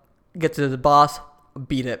up, get to the boss,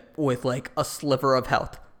 beat it with a sliver of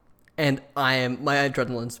health. And my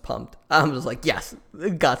adrenaline's pumped. I'm just like, yes,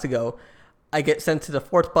 got to go. I get sent to the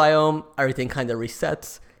 4th biome. Everything kind of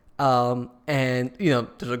resets. And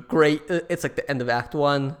there's a great, it's the end of Act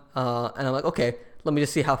 1. And I'm like, okay, let me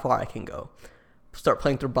just see how far I can go. Start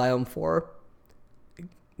playing through biome 4,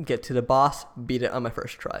 get to the boss, beat it on my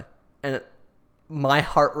first try. And my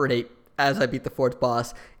heart rate as I beat the 4th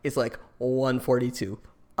boss is 142.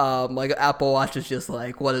 Apple Watch is just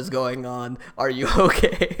what is going on? Are you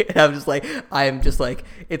okay? And I'm just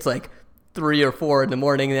it's 3 or 4 in the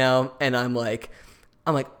morning now, and I'm like,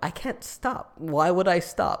 I can't stop. Why would I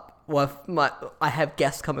stop? What if I have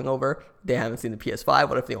guests coming over? They haven't seen the PS5.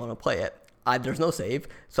 What if they want to play it? There's no save,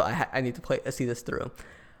 so I need to see this through.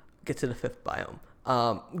 Get to the 5th biome.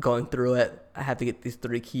 Going through it, I have to get these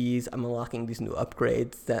 3 keys. I'm unlocking these new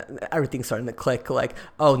upgrades. That everything's starting to click.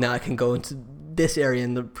 Oh, now I can go into this area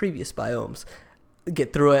in the previous biomes.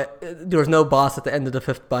 Get through it. There was no boss at the end of the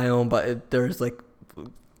 5th biome, but there's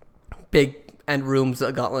big end rooms,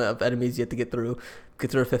 a gauntlet of enemies you have to get through.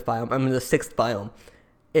 Get through the 5th biome. I'm in the 6th biome.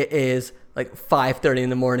 It is 5:30 in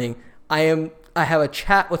the morning. I have a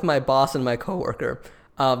chat with my boss and my coworker.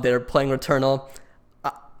 They're playing Returnal.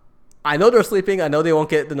 I know they're sleeping. I know they won't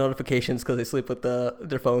get the notifications because they sleep with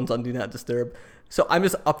their phones on Do Not Disturb. So I'm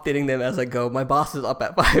just updating them as I go. My boss is up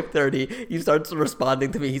at 5:30. He starts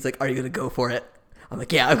responding to me. He's like, "Are you gonna go for it?" I'm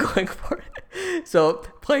like, "Yeah, I'm going for it." So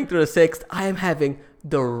playing through the 6th, I am having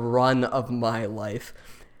the run of my life.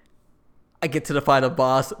 I get to the final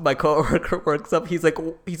boss. My coworker works up. He's like,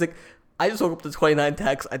 I just woke up to 29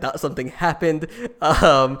 texts. I thought something happened.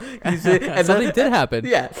 And Something did happen.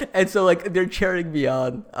 Yeah. And so like they're cheering me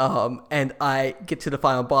on. And I get to the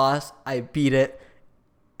final boss. I beat it.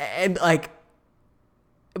 And like,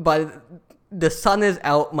 but the sun is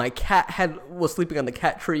out. My cat was sleeping on the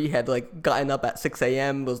cat tree. Had like gotten up at 6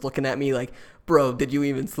 a.m. Was looking at me like, "Bro, did you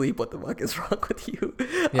even sleep? What the fuck is wrong with you?"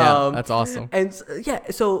 Yeah, that's awesome. And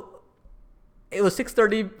so it was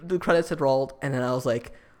 6:30. The credits had rolled, and then I was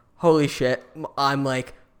like, "Holy shit!" I'm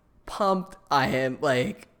like pumped. I am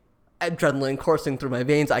like adrenaline coursing through my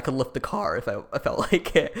veins. I could lift the car if I felt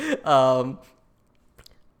like it.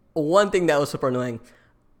 One thing that was super annoying,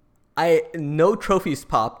 no trophies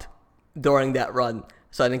popped during that run,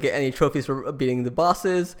 so I didn't get any trophies for beating the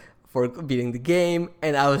bosses, for beating the game,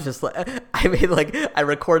 and I was just like, I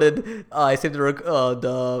recorded, I saved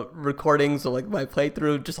the recordings of like my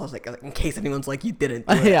playthrough, just I was like in case anyone's like, "You didn't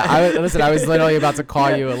do it." Yeah, I was literally about to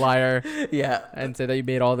call you a liar. Yeah, and say that you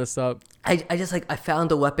made all this up. I just like I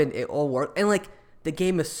found a weapon, it all worked, and like the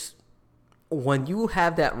game is, when you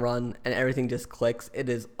have that run and everything just clicks, it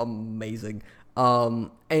is amazing. And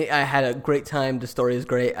I had a great time. The story is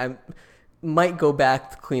great. I might go back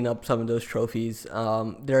to clean up some of those trophies.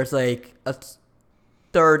 There's like a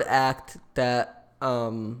third act that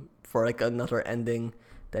for like another ending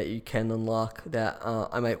that you can unlock that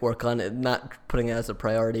I might work on it, not putting it as a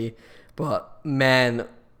priority, but man,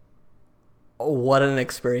 what an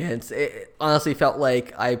experience. It honestly felt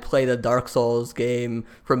like I played a Dark Souls game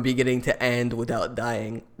from beginning to end without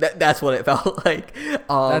dying. That's what it felt like.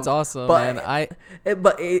 That's awesome, man.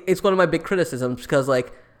 It's one of my big criticisms because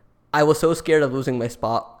like I was so scared of losing my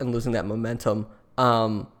spot and losing that momentum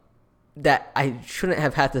that I shouldn't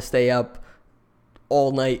have had to stay up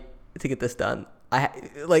all night to get this done.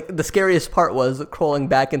 Like the scariest part was crawling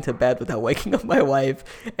back into bed without waking up my wife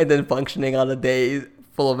and then functioning on a day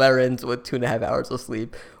full of errands with 2.5 hours of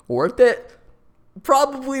sleep. Worth it?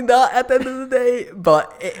 Probably not at the end of the day,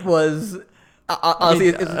 but it was honestly,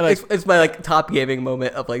 it's my like top gaming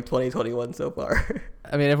moment of like 2021 so far.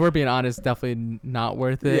 I mean, if we're being honest, definitely not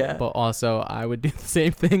worth it. Yeah. But also, I would do the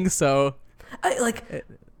same thing. So,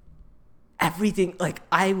 everything. Like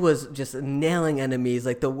I was just nailing enemies.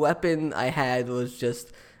 Like the weapon I had was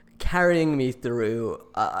just carrying me through.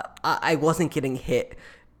 I wasn't getting hit.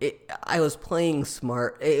 I was playing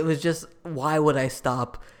smart. It was just, why would I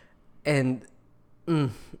stop? And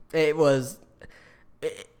it was.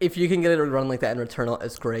 If you can get it to run like that in Returnal,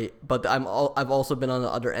 it's great. But I've also been on the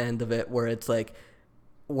other end of it where it's like,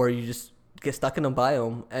 where you just get stuck in a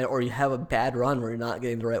biome, or you have a bad run where you're not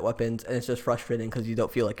getting the right weapons, and it's just frustrating because you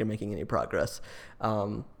don't feel like you're making any progress.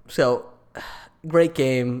 So, great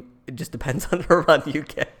game. It just depends on the run you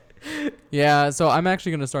get. Yeah, so I'm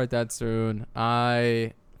actually going to start that soon.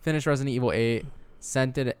 I finished Resident Evil 8,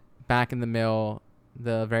 sent it back in the mail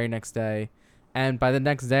the very next day. And by the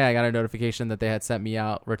next day, I got a notification that they had sent me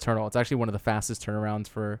out Returnal. It's actually one of the fastest turnarounds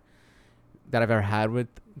that I've ever had with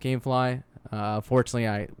GameFly. Fortunately,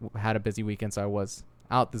 I had a busy weekend, so I was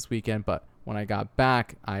out this weekend. But when I got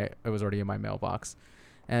back, it was already in my mailbox.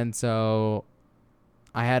 And so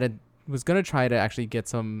I was going to try to actually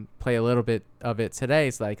play a little bit of it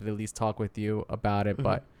today so that I could at least talk with you about it. Mm-hmm.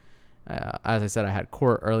 But as I said, I had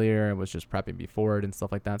court earlier and was just prepping before it and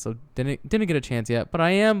stuff like that. So didn't get a chance yet, but I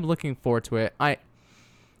am looking forward to it. I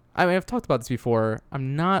mean, I've talked about this before.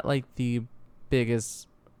 I'm not like the biggest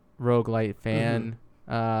roguelite fan.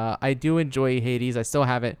 Mm-hmm. I do enjoy Hades. I still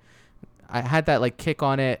haven't. I had that like kick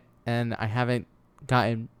on it, and I haven't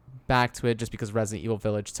gotten back to it just because Resident Evil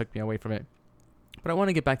Village took me away from it. But I want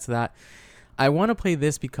to get back to that. I want to play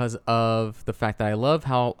this because of the fact that I love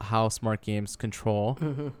how Smart Games control.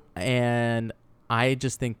 Mm-hmm. And I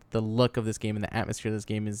just think the look of this game and the atmosphere of this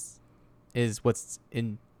game is what's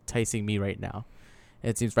enticing me right now.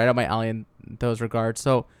 It seems right up my alley in those regards.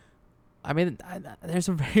 So, I mean, there's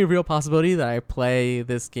a very real possibility that I play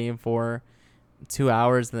this game for 2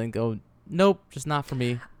 hours and then go, nope, just not for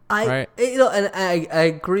me. And I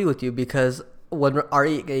agree with you because when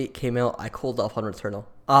RE8 came out, I cooled off on Returnal.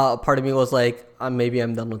 Part of me was like, maybe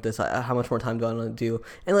I'm done with this. How much more time do I want to do?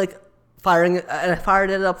 And like I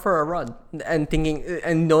fired it up for a run and thinking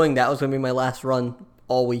and knowing that was going to be my last run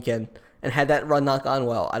all weekend. And had that run not gone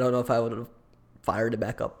well, I don't know if I would have fired it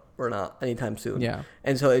back up were not anytime soon. Yeah.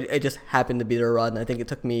 And so it just happened to be their run. I think it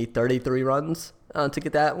took me 33 runs to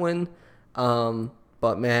get that win.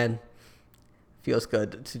 But man, feels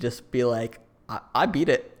good to just be like, I beat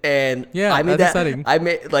it. And Yeah, I made that's that. exciting. I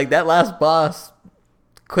made like that last boss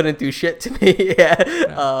couldn't do shit to me.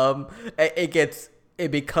 Yeah. It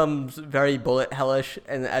becomes very bullet hellish,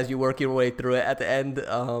 and as you work your way through it at the end,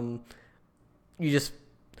 you just,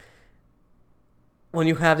 when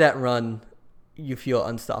you have that run, you feel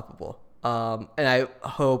unstoppable. And I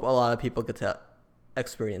hope a lot of people get to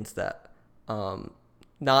experience that. I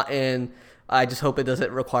just hope it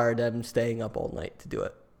doesn't require them staying up all night to do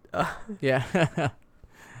it. Yeah.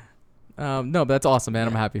 No, but that's awesome, man. Yeah.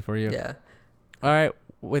 I'm happy for you. Yeah. All right.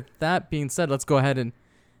 With that being said, let's go ahead and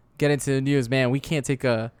get into the news, man. We can't take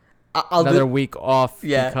another week off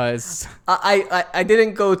because I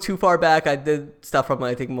didn't go too far back. I did stuff from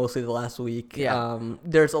I think mostly the last week. Yeah.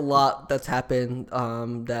 There's a lot that's happened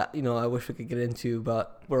that I wish we could get into,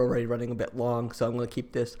 but we're already running a bit long, so I'm gonna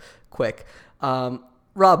keep this quick.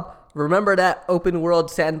 Rob, remember that open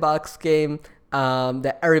world sandbox game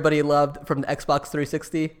that everybody loved from the Xbox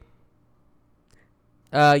 360?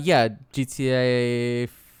 Yeah, GTA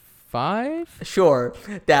 5? Sure,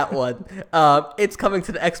 that one. It's coming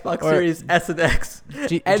to the Xbox Series S and X. And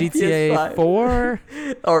GTA PS5. 4?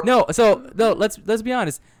 No, let's be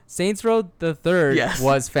honest. Saints Row the Third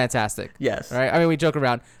was fantastic. Yes. Right? I mean, we joke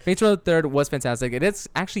around. Saints Row the Third was fantastic. It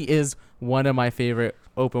actually is one of my favorite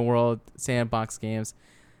open world sandbox games.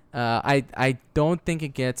 I don't think it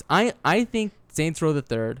gets... I think Saints Row the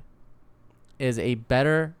Third is a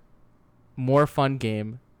better, more fun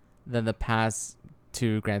game than the past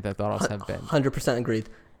two Grand Theft Autos have been. 100% agreed.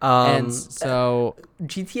 And so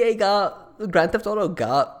Grand Theft Auto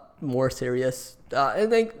got more serious. I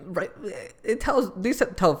think these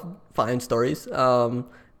tell fine stories. I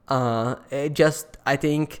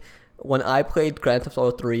think when I played Grand Theft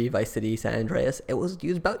Auto 3, Vice City, San Andreas, it was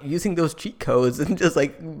about using those cheat codes and just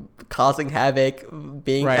like causing havoc,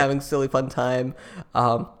 having silly fun time,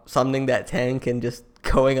 summoning that tank and just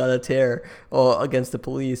going on a tear against the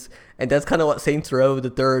police. And that's kind of what Saints Row the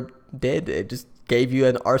Third did. It just gave you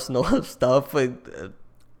an arsenal of stuff and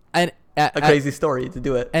a crazy story to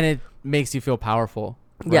do it. And it makes you feel powerful.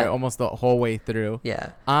 Right, almost the whole way through.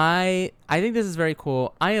 Yeah. I think this is very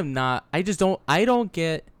cool. I don't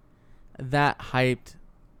get that hyped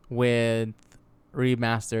with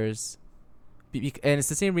remasters, and it's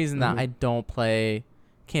the same reason that I don't play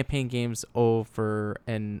campaign games over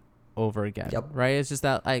and over again. Yep. Right? It's just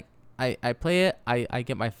that I play it, I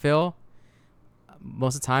get my fill.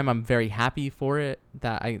 Most of the time I'm very happy for it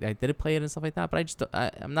that I did play it and stuff like that, but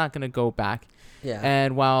I'm not gonna go back. Yeah.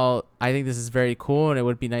 And while I think this is very cool and it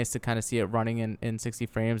would be nice to kind of see it running in 60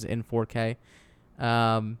 frames in 4K.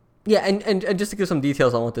 Yeah, and just to give some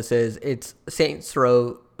details on what this is, it's Saints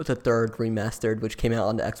Row the Third Remastered, which came out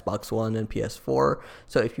on the Xbox One and PS4.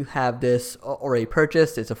 So if you have this already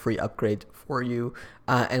purchased, it's a free upgrade for you.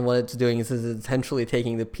 And what it's doing is it's essentially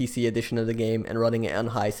taking the PC edition of the game and running it on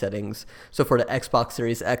high settings. So for the Xbox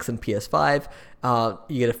Series X and PS5,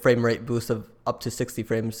 you get a frame rate boost of up to 60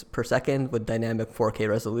 frames per second with dynamic 4K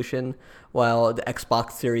resolution, while the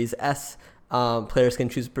Xbox Series S, players can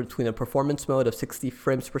choose between a performance mode of 60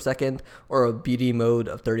 frames per second or a beauty mode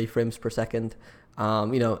of 30 frames per second.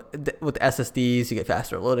 With SSDs, you get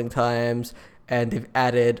faster loading times, and they've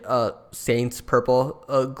added Saints Purple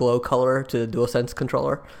glow color to the DualSense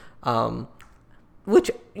controller,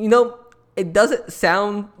 which, it doesn't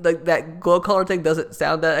sound like that glow color thing doesn't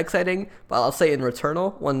sound that exciting, but I'll say in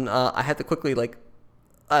Returnal, when I had to quickly,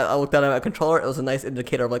 I looked down at my controller, it was a nice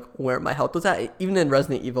indicator of where my health was at. Even in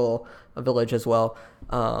Resident Evil Village as well,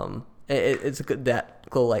 it's a good, that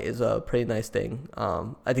glow light is a pretty nice thing.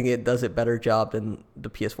 I think it does a better job than the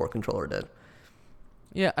PS4 controller did.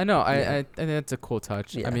 Yeah, I know. I think that's a cool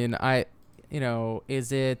touch. Yeah. I mean,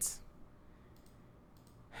 is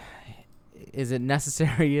it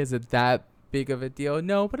necessary? Is it that big of a deal?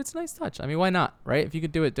 No, but it's a nice touch. I mean, why not, right? If you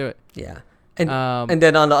could do it, do it. Yeah. And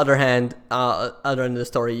then on the other hand, other end of the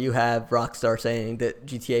story, you have Rockstar saying that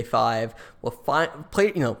GTA 5 will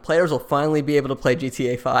players will finally be able to play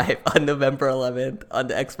GTA 5 on November 11th on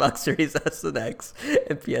the Xbox Series S and X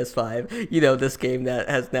and PS5. This game that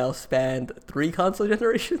has now spanned 3 console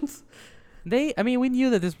generations. We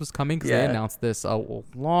knew that this was coming because they announced this a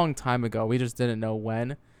long time ago. We just didn't know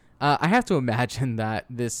when. I have to imagine that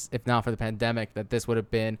this, if not for the pandemic, that this would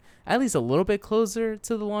have been at least a little bit closer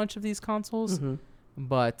to the launch of these consoles. Mm-hmm.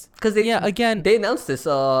 But because they announced this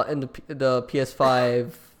in the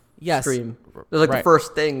PS5 stream. It was the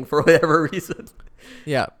first thing for whatever reason.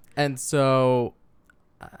 Yeah, and so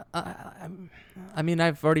I mean,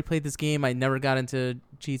 I've already played this game. I never got into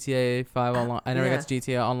GTA 5 online. I never got to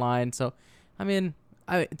GTA Online. So, I mean,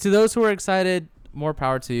 to those who are excited, more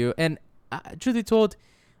power to you. And truth be told,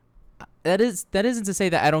 that isn't to say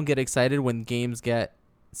that I don't get excited when games get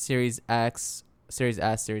Series X, Series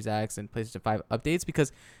S, Series X, and PlayStation 5 updates,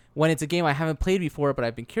 because when it's a game I haven't played before but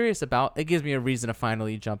I've been curious about, it gives me a reason to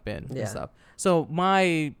finally jump in and stuff. So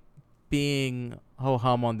my being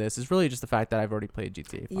ho-hum on this is really just the fact that I've already played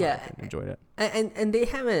GTA 5 and enjoyed it. And they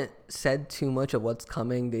haven't said too much of what's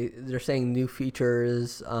coming. They're saying new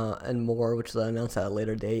features and more, which they'll announce at a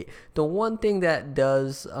later date. The one thing that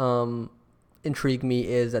does intrigue me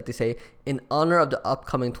is that they say, in honor of the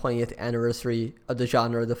upcoming 20th anniversary of the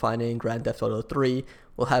genre-defining Grand Theft Auto 3,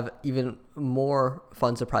 we'll have even more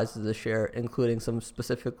fun surprises to share, including some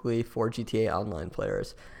specifically for GTA Online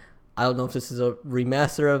players. I don't know if this is a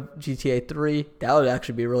remaster of GTA 3. That would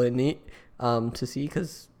actually be really neat to see,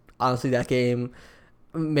 because honestly, that game,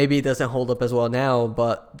 maybe it doesn't hold up as well now,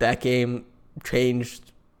 but that game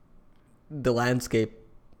changed the landscape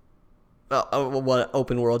of what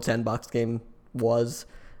open world sandbox game was.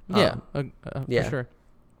 For sure.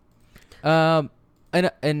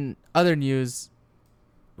 And other news,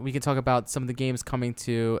 we can talk about some of the games coming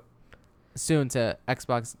soon to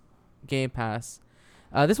Xbox Game Pass.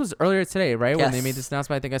 This was earlier today, right? Yes. When they made this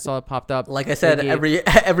announcement, I think I saw it popped up. Like I said, every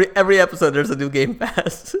episode there's a new Game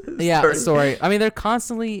Pass. Sorry. I mean, they're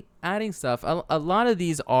constantly adding stuff. A lot of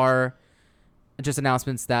these are just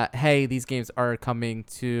announcements that, hey, these games are coming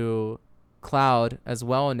to cloud as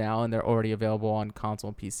well now, and they're already available on console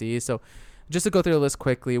and PC. So just to go through the list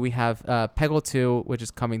quickly, we have Peggle 2, which is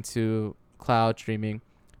coming to cloud streaming.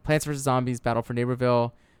 Plants vs. Zombies, Battle for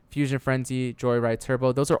Neighborville, Fusion Frenzy, Joyride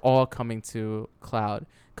Turbo. Those are all coming to cloud.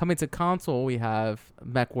 Coming to console, we have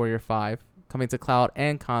MechWarrior 5. Coming to cloud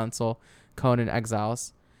and console, Conan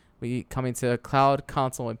Exiles. Coming to cloud,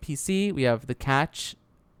 console, and PC, we have The Catch.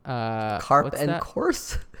 Carp and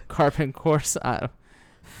Course? Carp and Course.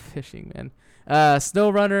 Fishing, man.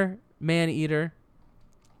 SnowRunner, Maneater.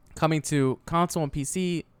 Coming to console and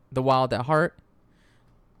PC, The Wild at Heart.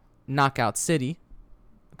 Knockout City.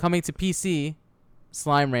 Coming to PC,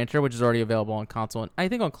 Slime Rancher, which is already available on console and I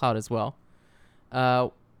think on cloud as well.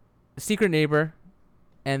 Secret Neighbor,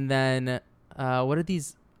 and then what are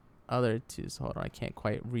these other two? Hold on, I can't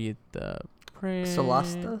quite read the print.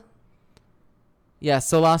 Solasta? Yeah,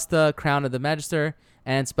 Solasta, Crown of the Magister,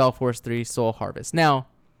 and Spellforce 3, Soul Harvest. Now,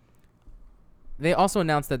 they also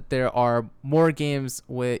announced that there are more games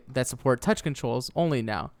that support touch controls only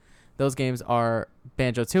now. Those games are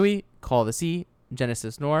Banjo-Tooie, Call of the Sea,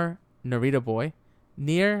 Genesis Noir, Narita Boy,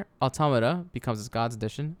 Nier Automata, Becomes as God's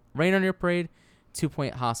Edition, Rain on Your Parade, 2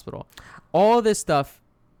 Point Hospital. All this stuff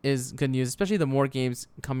is good news, especially the more games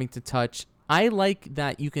coming to touch. I like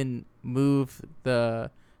that you can move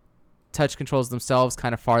the touch controls themselves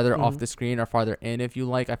kind of farther off the screen or farther in if you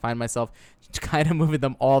like. I find myself kind of moving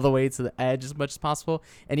them all the way to the edge as much as possible,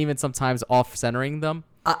 and even sometimes off centering them.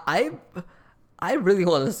 I really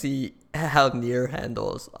want to see how Nier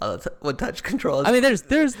handles with touch controls. I mean,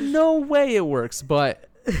 there's no way it works, but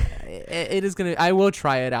it is gonna. I will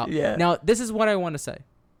try it out. Yeah. Now, this is what I want to say,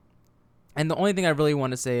 and the only thing I really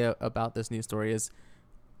want to say about this news story is,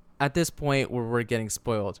 at this point where we're getting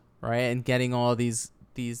spoiled, right, and getting all these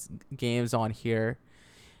games on here,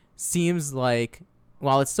 seems like,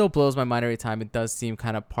 while it still blows my mind every time, it does seem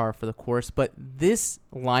kind of par for the course. But this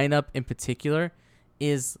lineup in particular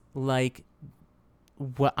is like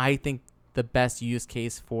what I think the best use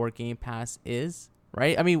case for Game Pass is,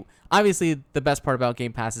 right? I mean, obviously the best part about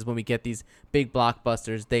Game Pass is when we get these big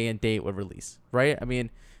blockbusters day and date with release, right? I mean,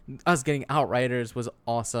 us getting Outriders was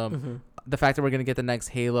awesome. Mm-hmm. The fact that we're going to get the next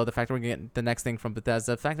Halo, the fact that we're going to get the next thing from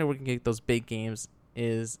Bethesda, the fact that we're going to get those big games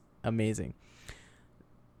is amazing.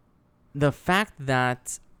 The fact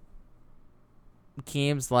that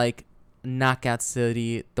games like Knockout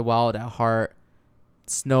City, The Wild at Heart,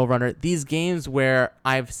 SnowRunner, these games where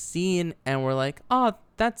I've seen and we're like, oh,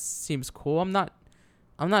 that seems cool. I'm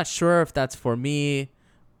not sure if that's for me,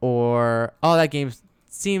 or oh, that game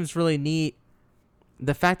seems really neat.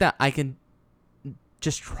 The fact that I can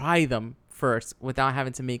just try them first without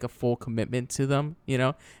having to make a full commitment to them, you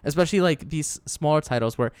know, especially like these smaller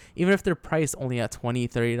titles where even if they're priced only at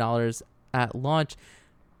 $20-$30 at launch,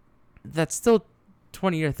 that's still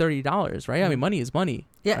 $20 or $30, right? I mean, money is money.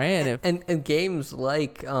 Yeah, right? And games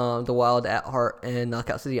like The Wild at Heart and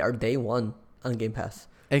Knockout City are day one on Game Pass.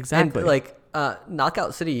 Exactly. And like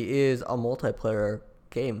Knockout City is a multiplayer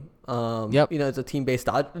game. Yep. You know, it's a team-based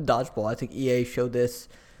dodgeball. I think EA showed this.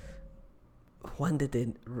 When did they?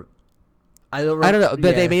 I don't know,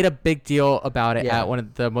 but they made a big deal about it Yeah. at one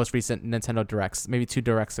of the most recent Nintendo Directs, maybe 2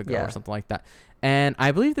 Directs ago Yeah. or something like that. And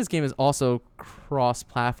I believe this game is also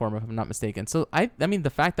cross-platform, if I'm not mistaken. So I mean, the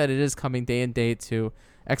fact that it is coming day and day to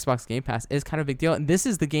Xbox Game Pass is kind of a big deal. And this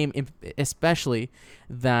is the game, especially,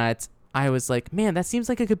 that I was like, man, that seems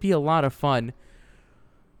like it could be a lot of fun.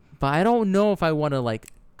 But I don't know if I want to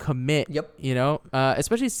like commit. Yep. You know,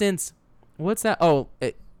 especially since what's that? Oh,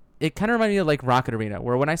 it kind of reminded me of like Rocket Arena,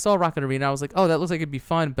 where when I saw Rocket Arena, I was like, oh, that looks like it'd be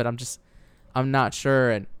fun, but I'm not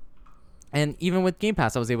sure. And even with Game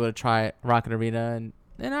Pass, I was able to try Rocket Arena,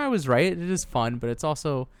 and I was right. It is fun, but it's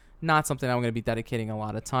also not something I'm going to be dedicating a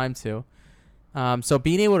lot of time to. So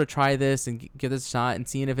being able to try this and give this a shot and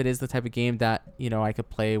seeing if it is the type of game that, you know, I could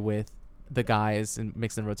play with the guys and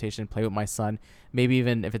mix in rotation, play with my son, maybe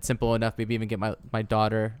even if it's simple enough, maybe even get my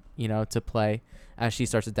daughter, you know, to play as she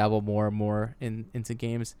starts to dabble more and more into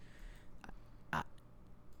games.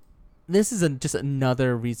 This is just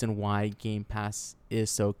another reason why Game Pass is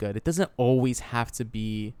so good. It doesn't always have to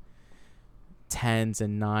be 10s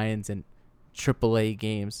and 9s and AAA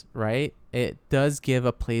games, right? It does give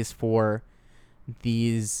a place for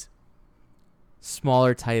these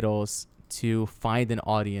smaller titles to find an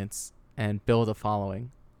audience and build a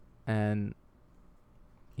following. And,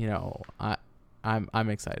 you know, I'm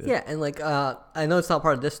excited. Yeah, and like I know it's not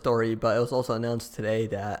part of this story, but it was also announced today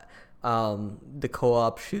that the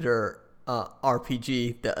co-op shooter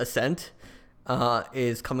RPG, The Ascent,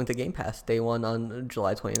 is coming to Game Pass day one on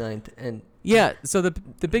July 29th. And yeah, so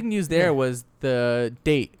the big news there was the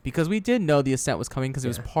date, because we did know The Ascent was coming because it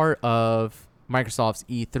was part of Microsoft's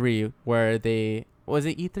E3, where was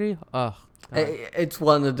it E3? Oh, it's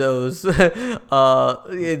one of those.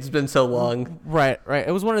 It's been so long. Right.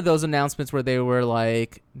 It was one of those announcements where they were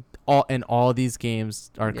like, all these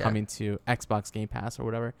games are coming to Xbox Game Pass or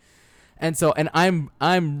whatever. And so, and I'm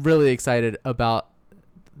really excited about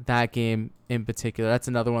that game in particular. That's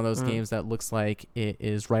another one of those games that looks like it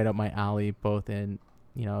is right up my alley, both in,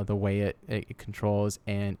 you know, the way it controls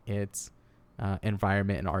and its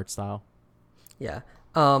environment and art style. Yeah.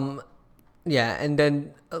 Yeah, and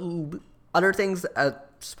then other things as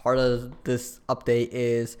part of this update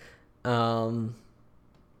is Minecraft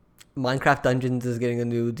Dungeons is getting a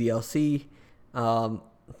new DLC.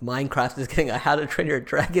 Minecraft is getting a How to Train Your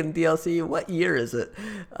Dragon DLC. What year is it?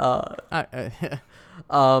 And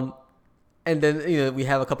then, you know, we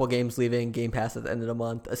have a couple games leaving Game Pass at the end of the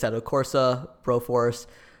month. Assetto Corsa, Broforce,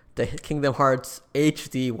 the Kingdom Hearts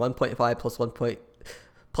HD 1.5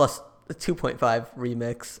 plus 2.5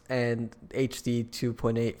 remix, and HD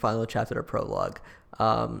 2.8 final chapter or prologue.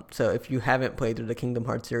 So if you haven't played through the Kingdom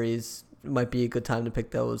Hearts series, it might be a good time to pick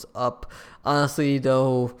those up. Honestly,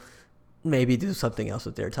 though, maybe do something else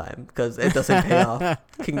with their time, because it doesn't pay off.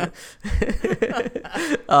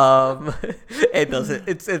 It doesn't.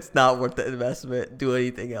 It's not worth the investment. Do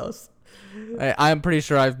anything else. I'm pretty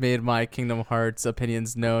sure I've made my Kingdom Hearts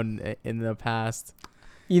opinions known in the past.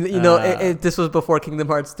 You know, this was before Kingdom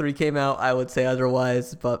Hearts 3 came out. I would say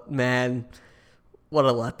otherwise, but man, what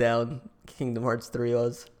a letdown Kingdom Hearts 3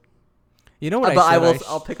 was. You know what?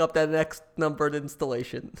 I'll pick up that next numbered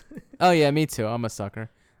installation. Oh yeah, me too. I'm a sucker.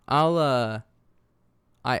 I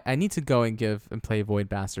need to go and play Void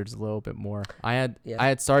Bastards a little bit more. I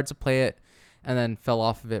had started to play it and then fell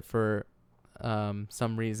off of it for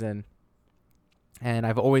some reason, and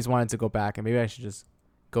I've always wanted to go back, and maybe I should just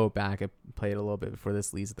go back and play it a little bit before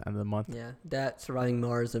this leaves at the end of the month. Yeah, that, Surviving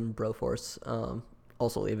Mars, and Broforce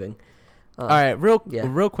also leaving. All right, real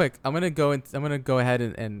quick, I'm gonna go ahead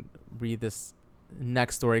and read this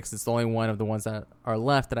next story because it's the only one of the ones that are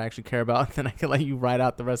left that I actually care about. Then I can let you ride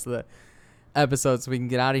out the rest of the episode so we can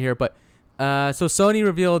get out of here. But so Sony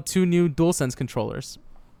revealed 2 new DualSense controllers.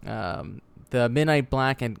 The Midnight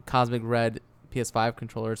Black and Cosmic Red PS5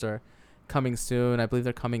 controllers are coming soon. I believe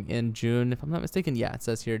they're coming in June, if I'm not mistaken. Yeah, it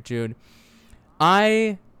says here June.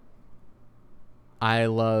 I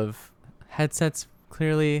love headsets,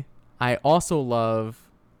 clearly. I also love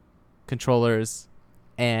controllers,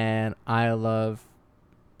 and I love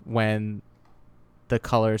when the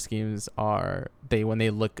color schemes when they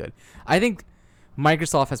look good. I think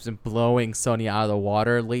Microsoft has been blowing Sony out of the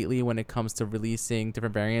water lately when it comes to releasing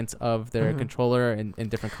different variants of their controller in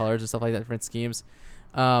different colors and stuff like that, different schemes.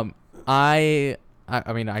 I mean, I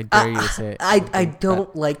dare you to say it. I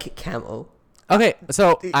don't like camo. Okay,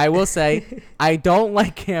 so I will say I don't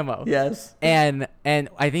like camo. Yes. And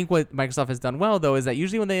I think what Microsoft has done well, though, is that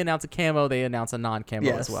usually when they announce a camo, they announce a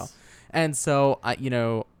non-camo as well. And so,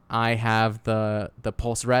 I have the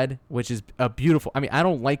Pulse Red, which is a beautiful... I mean, I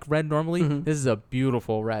don't like red normally. This is a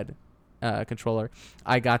beautiful red controller.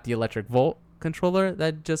 I got the Electric Volt, controller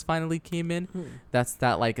that just finally came in. That's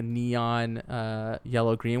that like neon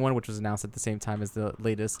yellow green one, which was announced at the same time as the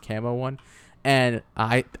latest camo one. And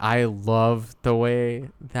I love the way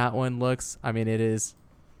that one looks. I mean, it is,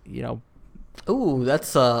 you know. Ooh,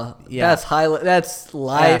 that's highlight. That's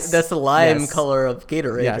lime. Yes. That's the lime Yes. color of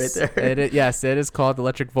Gatorade Yes, right there. it is called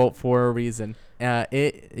Electric Volt for a reason. And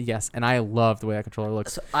I love the way that controller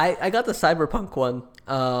looks. So I got the Cyberpunk one.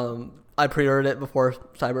 I pre-ordered it before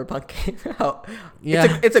Cyberpunk came out.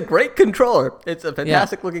 Yeah. It's a great controller. It's a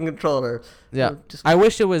fantastic looking controller. Yeah, I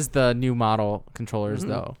wish it was the new model controllers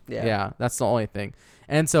though. Yeah, that's the only thing.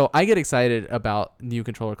 And so I get excited about new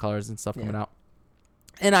controller colors and stuff coming out.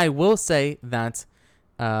 And I will say that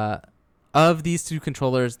of these two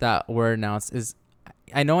controllers that were announced,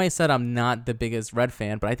 I know I said I'm not the biggest red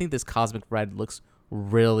fan, but I think this Cosmic Red looks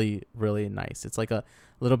really, really nice. It's like a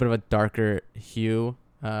little bit of a darker hue.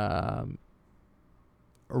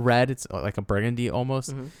 Red, it's like a burgundy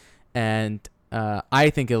almost. And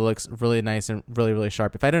I think it looks really nice and really, really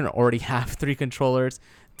sharp. If I didn't already have 3 controllers,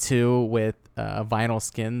 2 with vinyl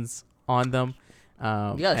skins on them.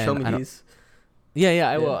 Show me these. Yeah,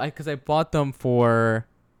 I will. Because I bought them for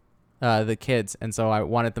the kids, and so I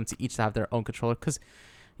wanted them to each have their own controller. Because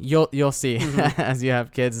you'll see as you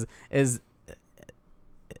have kids, it's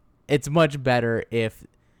much better if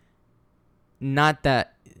not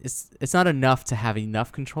that it's not enough to have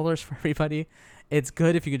enough controllers for everybody. It's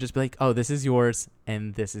good if you could just be like, oh, this is yours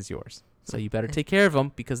and this is yours. So you better take care of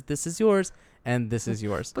them because this is yours and this is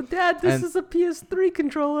yours. But Dad, this is a PS3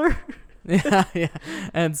 controller. yeah.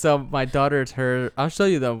 And so my daughter's I'll show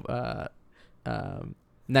you them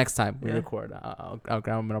next time we record. I'll grab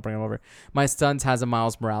them and I'll bring them over. My son's has a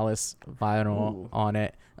Miles Morales vinyl on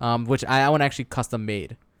it, which I want actually custom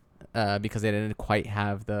made because they didn't quite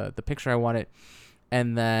have the picture I wanted.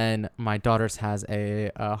 And then my daughter's has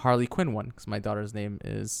a Harley Quinn one because my daughter's name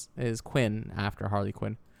is Quinn after Harley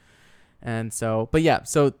Quinn. And so, but yeah,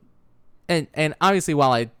 so and obviously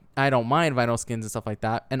while I don't mind vinyl skins and stuff like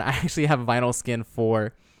that, and I actually have a vinyl skin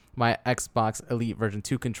for my Xbox Elite version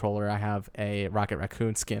 2 controller. I have a Rocket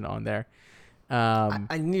Raccoon skin on there.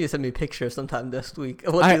 I need you to send me pictures sometime this week.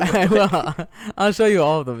 I will. I'll show you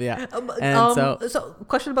all of them. Yeah. So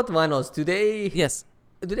question about the vinyls: do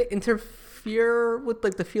they interfere with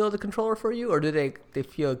like the feel of the controller for you, or do they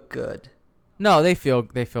feel good? No, they feel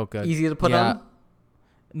good. Easy to put on?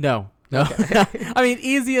 No. Okay. I mean,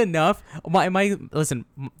 easy enough. Listen,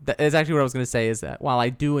 that is actually what I was gonna say is that while I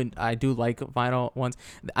do like vinyl ones,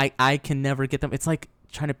 I can never get them. It's like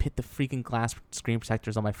trying to put the freaking glass screen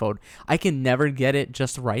protectors on my phone. I can never get it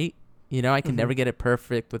just right. You know, I can never get it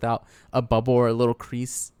perfect without a bubble or a little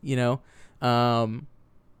crease. You know,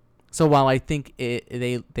 so while I think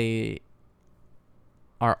they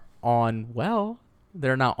are on well,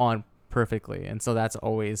 they're not on perfectly, and so that's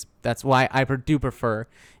why I do prefer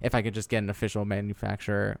if I could just get an official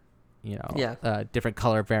manufacturer, different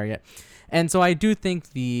color variant. And so I do think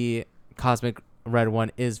the Cosmic Red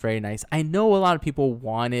one is very nice. I know a lot of people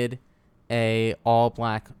wanted a all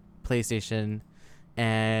black PlayStation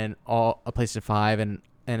and a PlayStation 5 and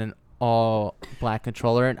an all black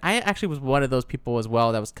controller, and I actually was one of those people as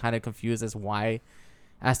well that was kind of confused as to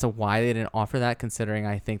why they didn't offer that, considering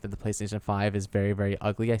I think that the PlayStation 5 is very, very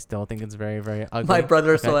ugly. I still think it's very, very ugly. My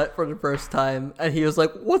brother saw it for the first time, and he was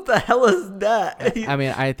like, what the hell is that? I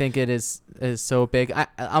mean, I think it is so big.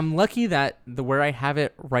 I'm lucky that where I have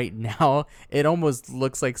it right now, it almost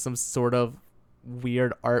looks like some sort of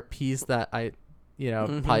weird art piece that I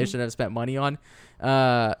probably shouldn't have spent money on.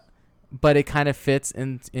 But it kind of fits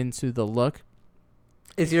into the look.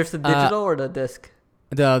 Is yours the digital or the disc?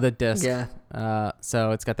 The disc. Yeah.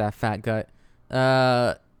 So it's got that fat gut.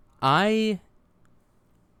 I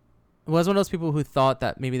was one of those people who thought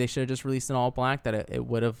that maybe they should have just released an all black, that it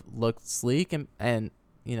would have looked sleek and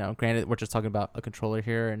granted we're just talking about a controller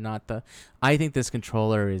here and not I think this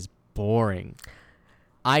controller is boring.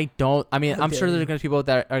 I'm sure there's going to be people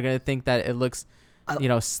that are going to think that it looks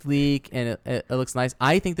sleek and it looks nice.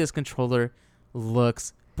 I think this controller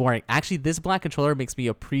looks boring. Actually, this black controller makes me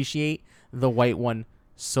appreciate the white one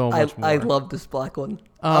so much more. I love this black one.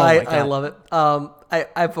 I love it.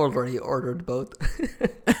 I've already ordered both.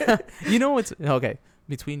 You know what's okay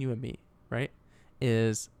between you and me, right?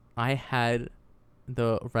 Is I had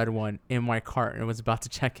the red one in my cart and was about to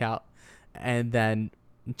check out, and then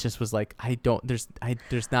just was like,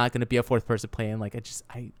 there's not gonna be a fourth person playing. Like I just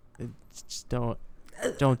don't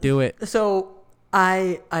do it. So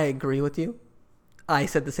I agree with you. I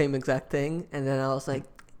said the same exact thing, and then I was like,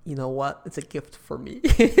 you know what? It's a gift for me.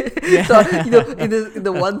 Yeah. So, in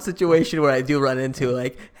the one situation where I do run into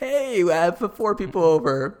like, hey, I have 4 people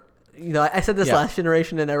over, I said this Yeah. last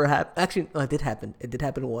generation and never happened. Actually, no, it did happen. It did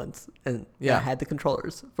happen once, and Yeah. I had the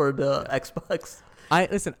controllers for the Xbox. I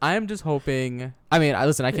am just hoping. I mean, I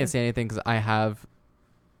Yeah. can't say anything because I have,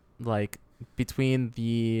 like, between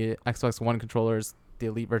the Xbox One controllers, the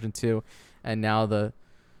Elite version 2, and now the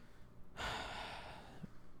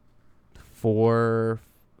four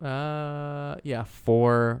of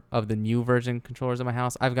the new version controllers in my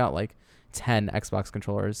house. I've got like 10 Xbox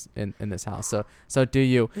controllers in this house. So do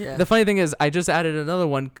you. Yeah. The funny thing is I just added another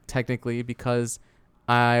one technically because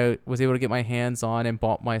I was able to get my hands on and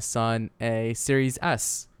bought my son a Series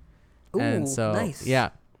S. Ooh, And so nice. yeah.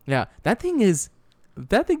 That thing is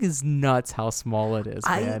nuts how small it is,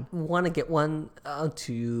 I man. want to get one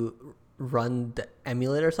to run the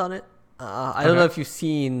emulators on it. I don't know if you've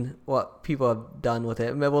seen what people have done with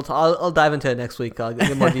it. Maybe I'll dive into it next week. I'll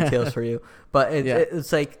get more details for you. But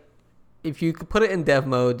it's like, if you could put it in dev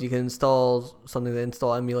mode, you can install something to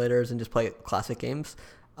install emulators and just play classic games.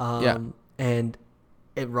 And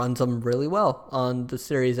it runs them really well on the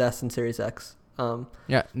Series S and Series X.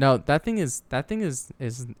 That thing is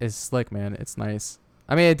slick, man. It's nice.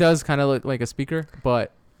 I mean, it does kind of look like a speaker,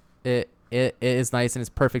 but it is nice and it's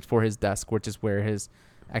perfect for his desk, which is where his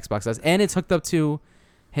Xbox does. And it's hooked up to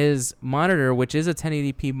his monitor, which is a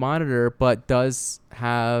 1080p monitor, but does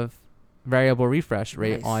have variable refresh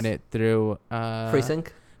rate on it through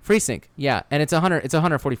FreeSync. Yeah, and it's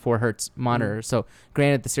 144 hertz monitor. So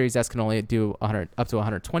granted, the Series S can only do 100 up to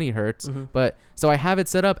 120 hertz, but so I have it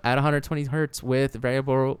set up at 120 hertz with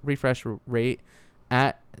variable refresh rate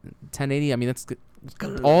at 1080. I mean, that's good.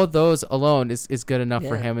 All those alone is good enough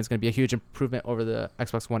for him. It's going to be a huge improvement over the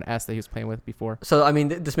Xbox One S that he was playing with before. So, I mean,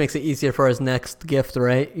 this makes it easier for his next gift,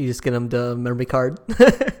 right? You just get him the memory card.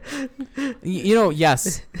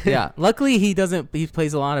 Yes. Yeah. Luckily, he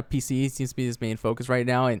plays a lot of PC. Seems to be his main focus right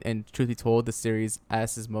now. And truth be told, the Series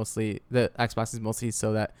S is mostly, the Xbox is mostly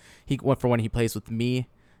so that when he plays with me.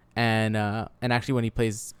 And actually, when he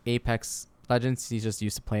plays Apex Legends, he's just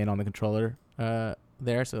used to playing on the controller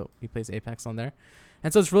there, so he plays Apex on there,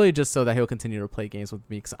 and so it's really just so that he'll continue to play games with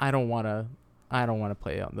me because I don't want to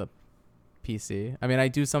play on the PC. I mean, I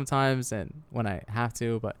do sometimes and when I have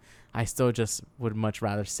to, but I still just would much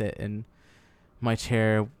rather sit in my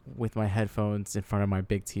chair with my headphones in front of my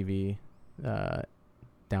big TV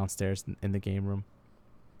downstairs in the game room.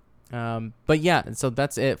 But yeah, so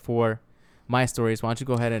that's it for my stories. Why don't you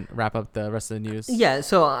go ahead and wrap up the rest of the news? Yeah,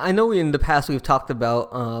 so I know in the past we've talked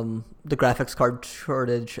about the graphics card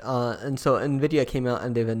shortage, and so NVIDIA came out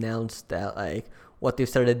and they've announced that like what they've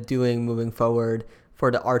started doing moving forward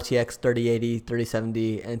for the RTX 3080,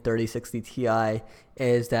 3070, and 3060 Ti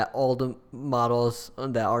is that all the models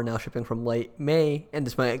that are now shipping from late May, and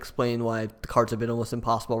this might explain why the cards have been almost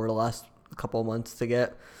impossible over the last couple of months to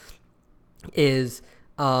get, is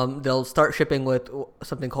they'll start shipping with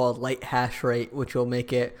something called light hash rate, which will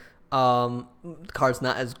make it the cards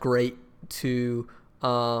not as great to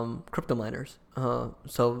crypto miners.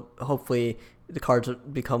 So hopefully the cards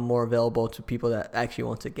become more available to people that actually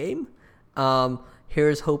want to game.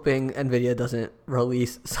 Here's hoping NVIDIA doesn't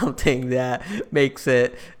release something that makes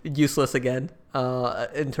it useless again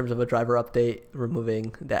in terms of a driver update,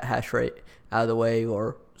 removing that hash rate out of the way,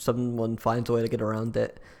 or someone finds a way to get around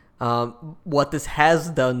it. What this has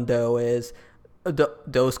done, though, is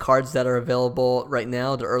those cards that are available right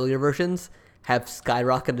now, the earlier versions, have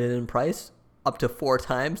skyrocketed in price up to 4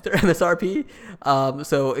 times their MSRP.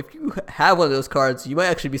 So if you have one of those cards, you might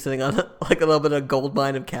actually be sitting on like a little bit of a gold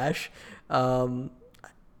mine of cash.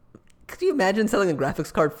 Could you imagine selling a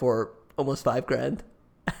graphics card for almost $5,000?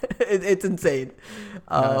 It's insane.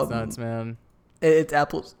 That's nuts, man. It's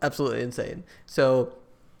absolutely insane. So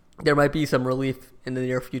there might be some relief in the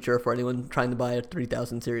near future for anyone trying to buy a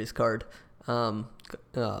 3000 series card.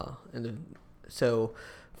 So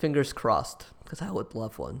fingers crossed, because I would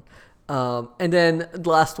love one. And then the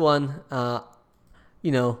last one,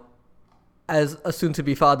 as a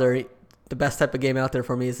soon-to-be father, the best type of game out there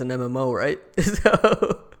for me is an MMO, right?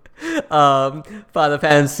 So Final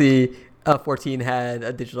Fantasy 14 had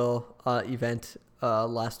a digital event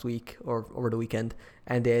last week or over the weekend,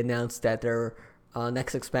 and they announced that their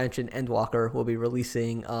next expansion, Endwalker, will be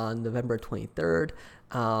releasing on November 23rd.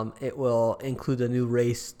 It will include a new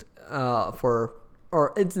race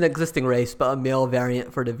it's an existing race, but a male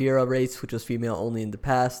variant for the Vera race, which was female only in the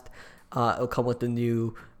past. It'll come with the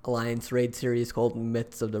new Alliance raid series called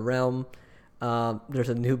Myths of the Realm. There's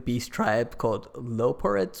a new beast tribe called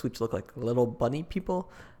Loporids, which look like little bunny people,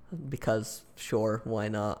 because sure, why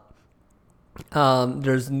not?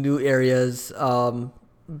 There's new areas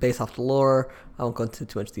based off the lore. I won't go into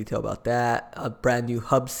too much detail about that. A brand new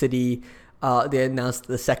hub city they announced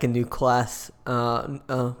the second new class,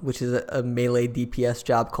 which is a melee DPS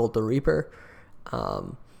job called the Reaper.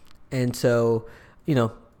 And so,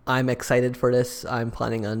 I'm excited for this. I'm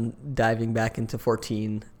planning on diving back into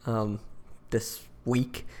 14 this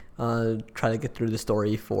week. Try to get through the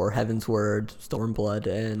story for Heaven's Word, Stormblood,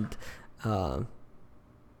 and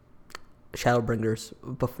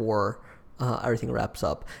Shadowbringers before everything wraps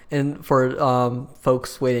up. And for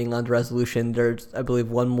folks waiting on the resolution, there's, I believe,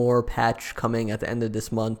 one more patch coming at the end of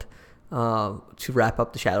this month to wrap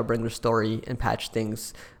up the Shadowbringers story and patch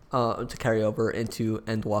things to carry over into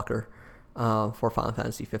Endwalker for Final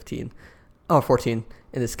Fantasy 15 or 14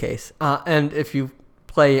 in this case. And if you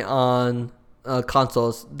play on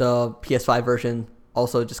consoles, the PS5 version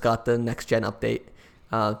also just got the next gen update,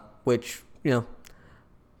 which,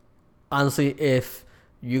 honestly, if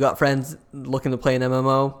you got friends looking to play an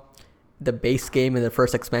MMO, the base game and the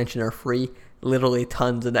first expansion are free. Literally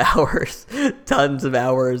tons of hours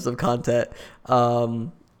of content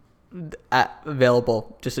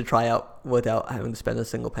available just to try out without having to spend a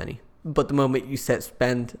single penny. But the moment you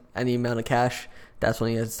spend any amount of cash, that's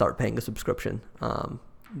when you have to start paying a subscription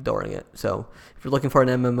during it. So if you're looking for an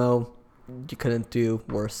MMO, you couldn't do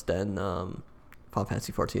worse than Final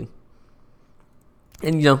Fantasy 14.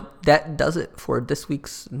 And, that does it for this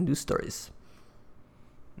week's news stories.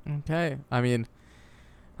 Okay. I mean,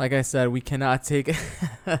 like I said, we cannot take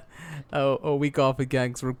a week off again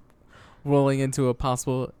because we're rolling into a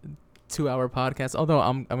possible 2-hour podcast. Although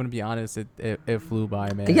I'm going to be honest, it flew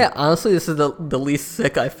by, man. Yeah, honestly, this is the least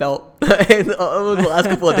sick I felt in the last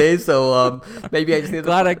couple of days. So maybe I just need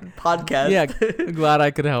a podcast. Yeah, glad I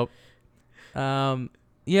could help.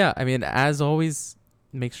 Yeah, I mean, as always,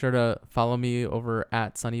 make sure to follow me over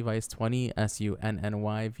at SunnyVice20,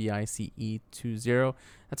 SUNNYVICE20.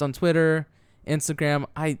 That's on Twitter, Instagram.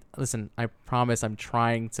 I promise I'm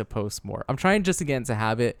trying to post more. I'm trying just to get into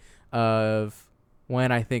habit of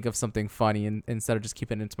when I think of something funny, and instead of just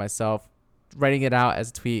keeping it to myself, writing it out as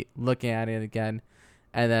a tweet, looking at it again,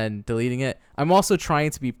 and then deleting it. I'm also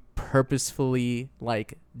trying to be purposefully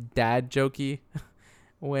dad jokey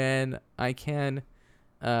when I can.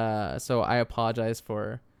 So I apologize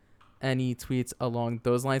for any tweets along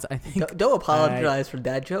those lines. I think don't apologize for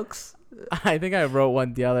dad jokes. I think I wrote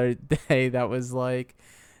one the other day that was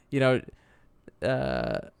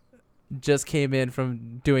just came in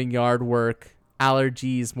from doing yard work.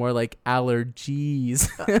 Allergies, more like allergies.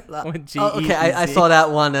 Okay, I saw that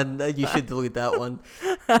one, and you should delete that one.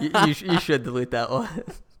 You should delete that one.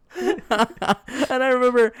 And I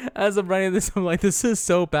remember as I'm writing this, I'm like, this is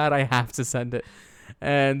so bad, I have to send it.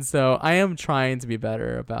 And so I am trying to be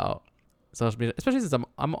better about social media, especially since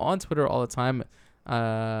I'm on Twitter all the time.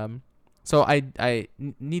 So I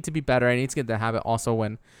need to be better. I need to get the habit also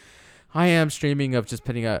when I am streaming of just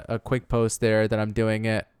putting a quick post there that I'm doing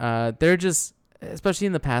it. They're just, especially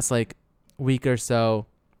in the past week or so,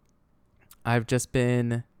 I've just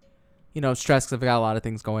been, stressed because I've got a lot of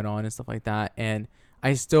things going on and stuff like that. And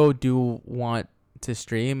I still do want to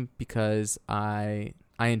stream because I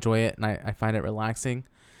enjoy it and I find it relaxing.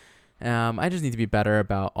 I just need to be better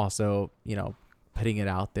about also, putting it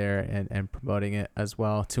out there and promoting it as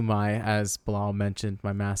well to my, as Bilal mentioned,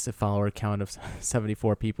 my massive follower count of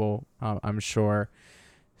 74 people. I'm sure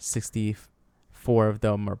 64 of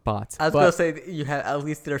them are bots. I was going to say you have at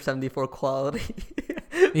least their 74 quality.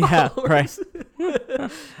 Yeah, right. So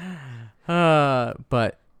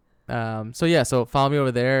follow me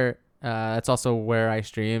over there. That's also where I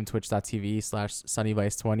stream,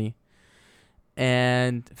 twitch.tv/SunnyVice20.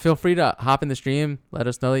 And feel free to hop in the stream. Let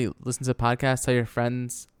us know that you listen to the podcast. Tell your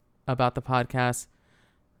friends about the podcast.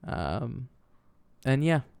 And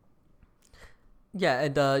yeah. Yeah,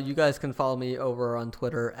 and you guys can follow me over on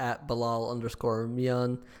Twitter at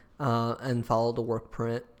Bilal_Mian, and follow The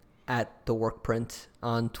Workprint at The Workprint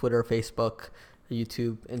on Twitter, Facebook,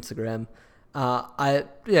 YouTube, Instagram.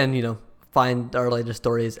 Find our latest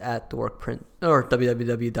stories at The Workprint or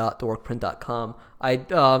www.theworkprint.com.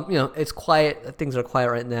 It's quiet. Things are quiet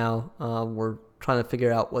right now. We're trying to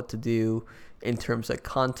figure out what to do in terms of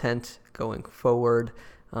content going forward.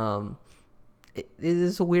 It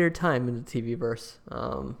is a weird time in the TV verse.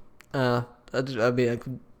 I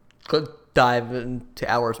could dive into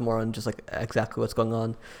hours more on just exactly what's going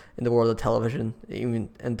on in the world of television, even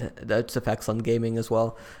and its effects on gaming as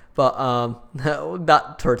well. But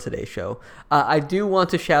not for today's show. I do want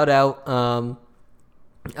to shout out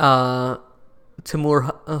Timur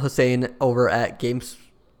Hussein over at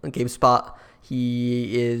GameSpot.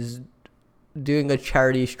 He is doing a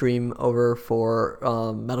charity stream over for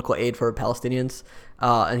medical aid for Palestinians,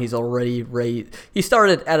 and he's already raised. He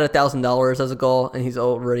started at $1,000 as a goal, and he's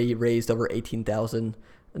already raised over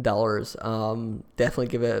 $18,000. Definitely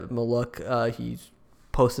give him a look. He's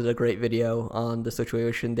posted a great video on the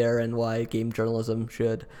situation there and why game journalism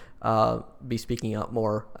should be speaking out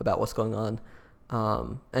more about what's going on.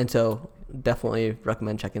 And so definitely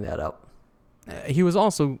recommend checking that out. He was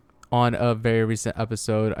also on a very recent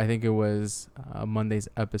episode. I think it was Monday's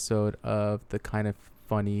episode of the Kind of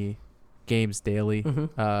Funny Games Daily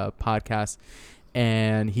podcast.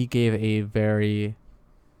 And he gave a very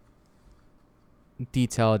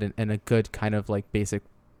detailed and a good kind of like basic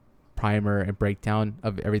primer and breakdown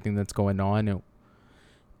of everything that's going on,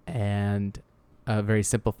 and a very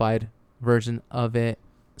simplified version of it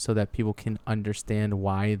so that people can understand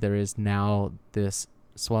why there is now this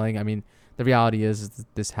swelling. I mean, the reality is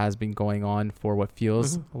this has been going on for what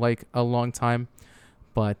feels like a long time,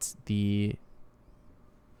 but the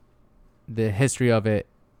history of it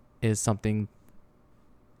is something,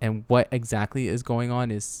 and what exactly is going on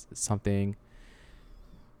is something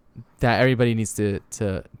that everybody needs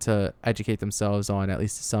to educate themselves on, at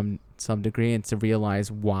least to some degree, and to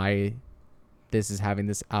realize why this is having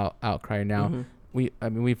this outcry now.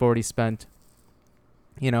 We've already spent,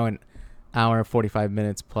 an hour and 45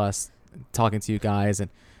 minutes plus talking to you guys,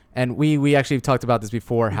 and we actually talked about this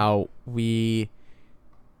before, how we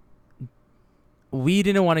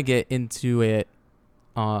didn't want to get into it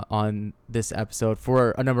on this episode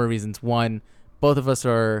for a number of reasons. One, both of us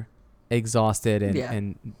are exhausted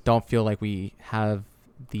and don't feel like we have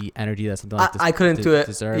the energy that something like this I couldn't do it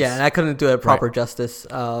deserves. and I couldn't do it proper justice,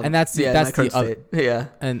 and that's the other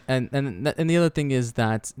and the other thing is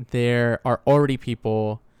that there are already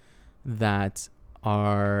people that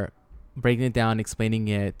are breaking it down, explaining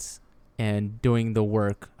it, and doing the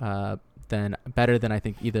work then better than I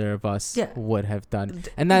think either of us would have done.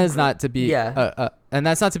 And that is not to be and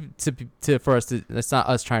that's not to for us to, that's not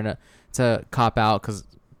us trying to cop out, because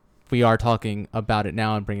we are talking about it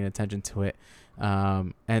now and bringing attention to it.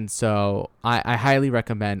 And so I highly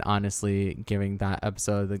recommend, honestly, giving that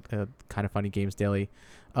episode, the Kind of Funny Games Daily,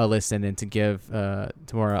 a listen, and to give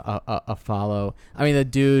Tamura a follow. I mean, the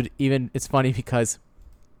dude, even, it's funny because,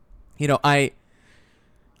 I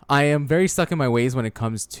am very stuck in my ways when it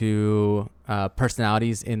comes to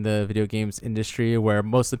personalities in the video games industry, where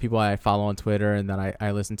most of the people I follow on Twitter and that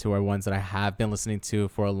I listen to are ones that I have been listening to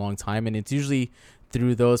for a long time. And it's usually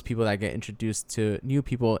through those people that I get introduced to new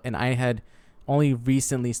people. And I had only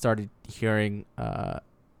recently started hearing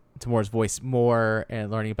Tamura's voice more and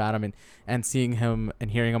learning about him and seeing him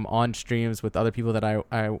and hearing him on streams with other people that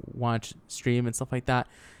I watch stream and stuff like that.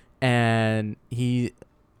 And he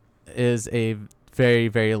is a very,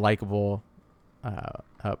 very likable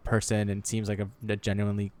person and seems like a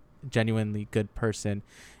genuinely good person.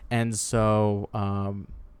 And so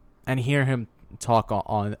and hear him talk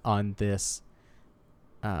on this,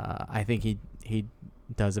 I think he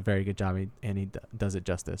does a very good job, and he does it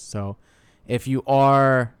justice. So if you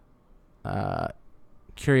are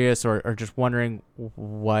curious or just wondering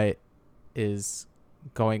what is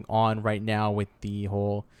going on right now with the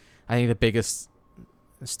whole, I think the biggest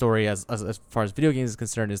story as far as video games is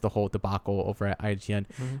concerned is the whole debacle over at IGN.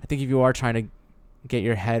 I think if you are trying to get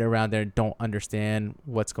your head around there and don't understand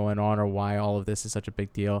what's going on or why all of this is such a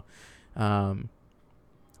big deal,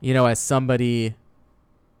 as somebody,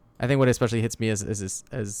 I think what especially hits me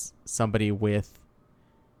as somebody with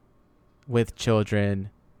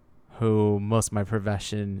children, who most of my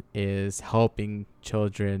profession is helping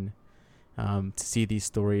children, to see these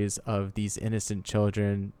stories of these innocent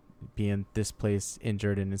children being displaced,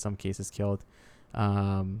 injured, and in some cases killed.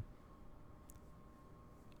 I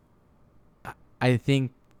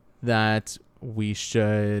think that people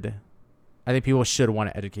should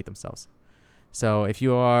want to educate themselves. So if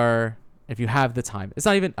you have the time, it's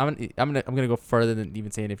not even, I'm gonna go further than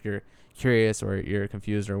even saying if you're curious or you're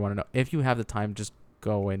confused or want to know. If you have the time, just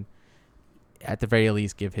go and at the very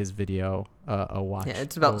least give his video a watch. Yeah,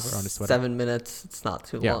 it's about 7 minutes. It's not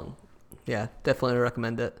too long. Yeah, definitely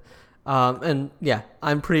recommend it. And yeah,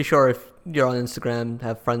 I'm pretty sure if you're on Instagram,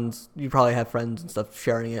 have friends, you probably have friends and stuff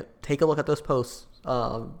sharing it. Take a look at those posts.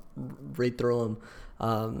 Read through them.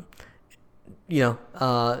 I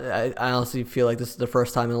honestly feel like this is the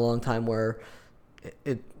first time in a long time where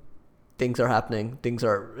things are happening.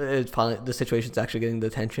 The situation's actually getting the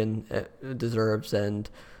attention it deserves, and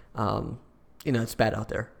it's bad out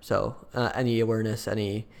there. So any awareness,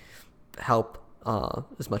 any help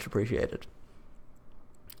is much appreciated.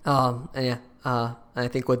 I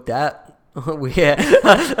think with that,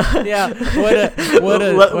 Yeah, what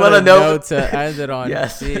a note to end it on.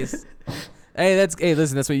 Yes. Jeez. Hey,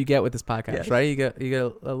 listen, that's what you get with this podcast, Yes. right? You get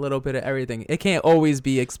a little bit of everything. It can't always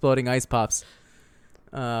be exploding ice pops.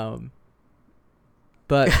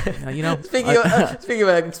 But speaking of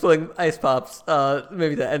exploding ice pops,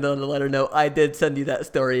 maybe to end on a lighter note, I did send you that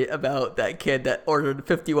story about that kid that ordered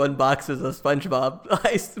 51 boxes of SpongeBob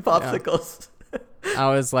ice popsicles. I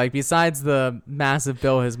was like, besides the massive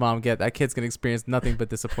bill his mom get, that kid's gonna experience nothing but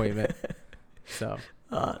disappointment. So,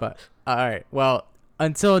 but all right, well,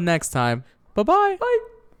 until next time, bye-bye. Bye.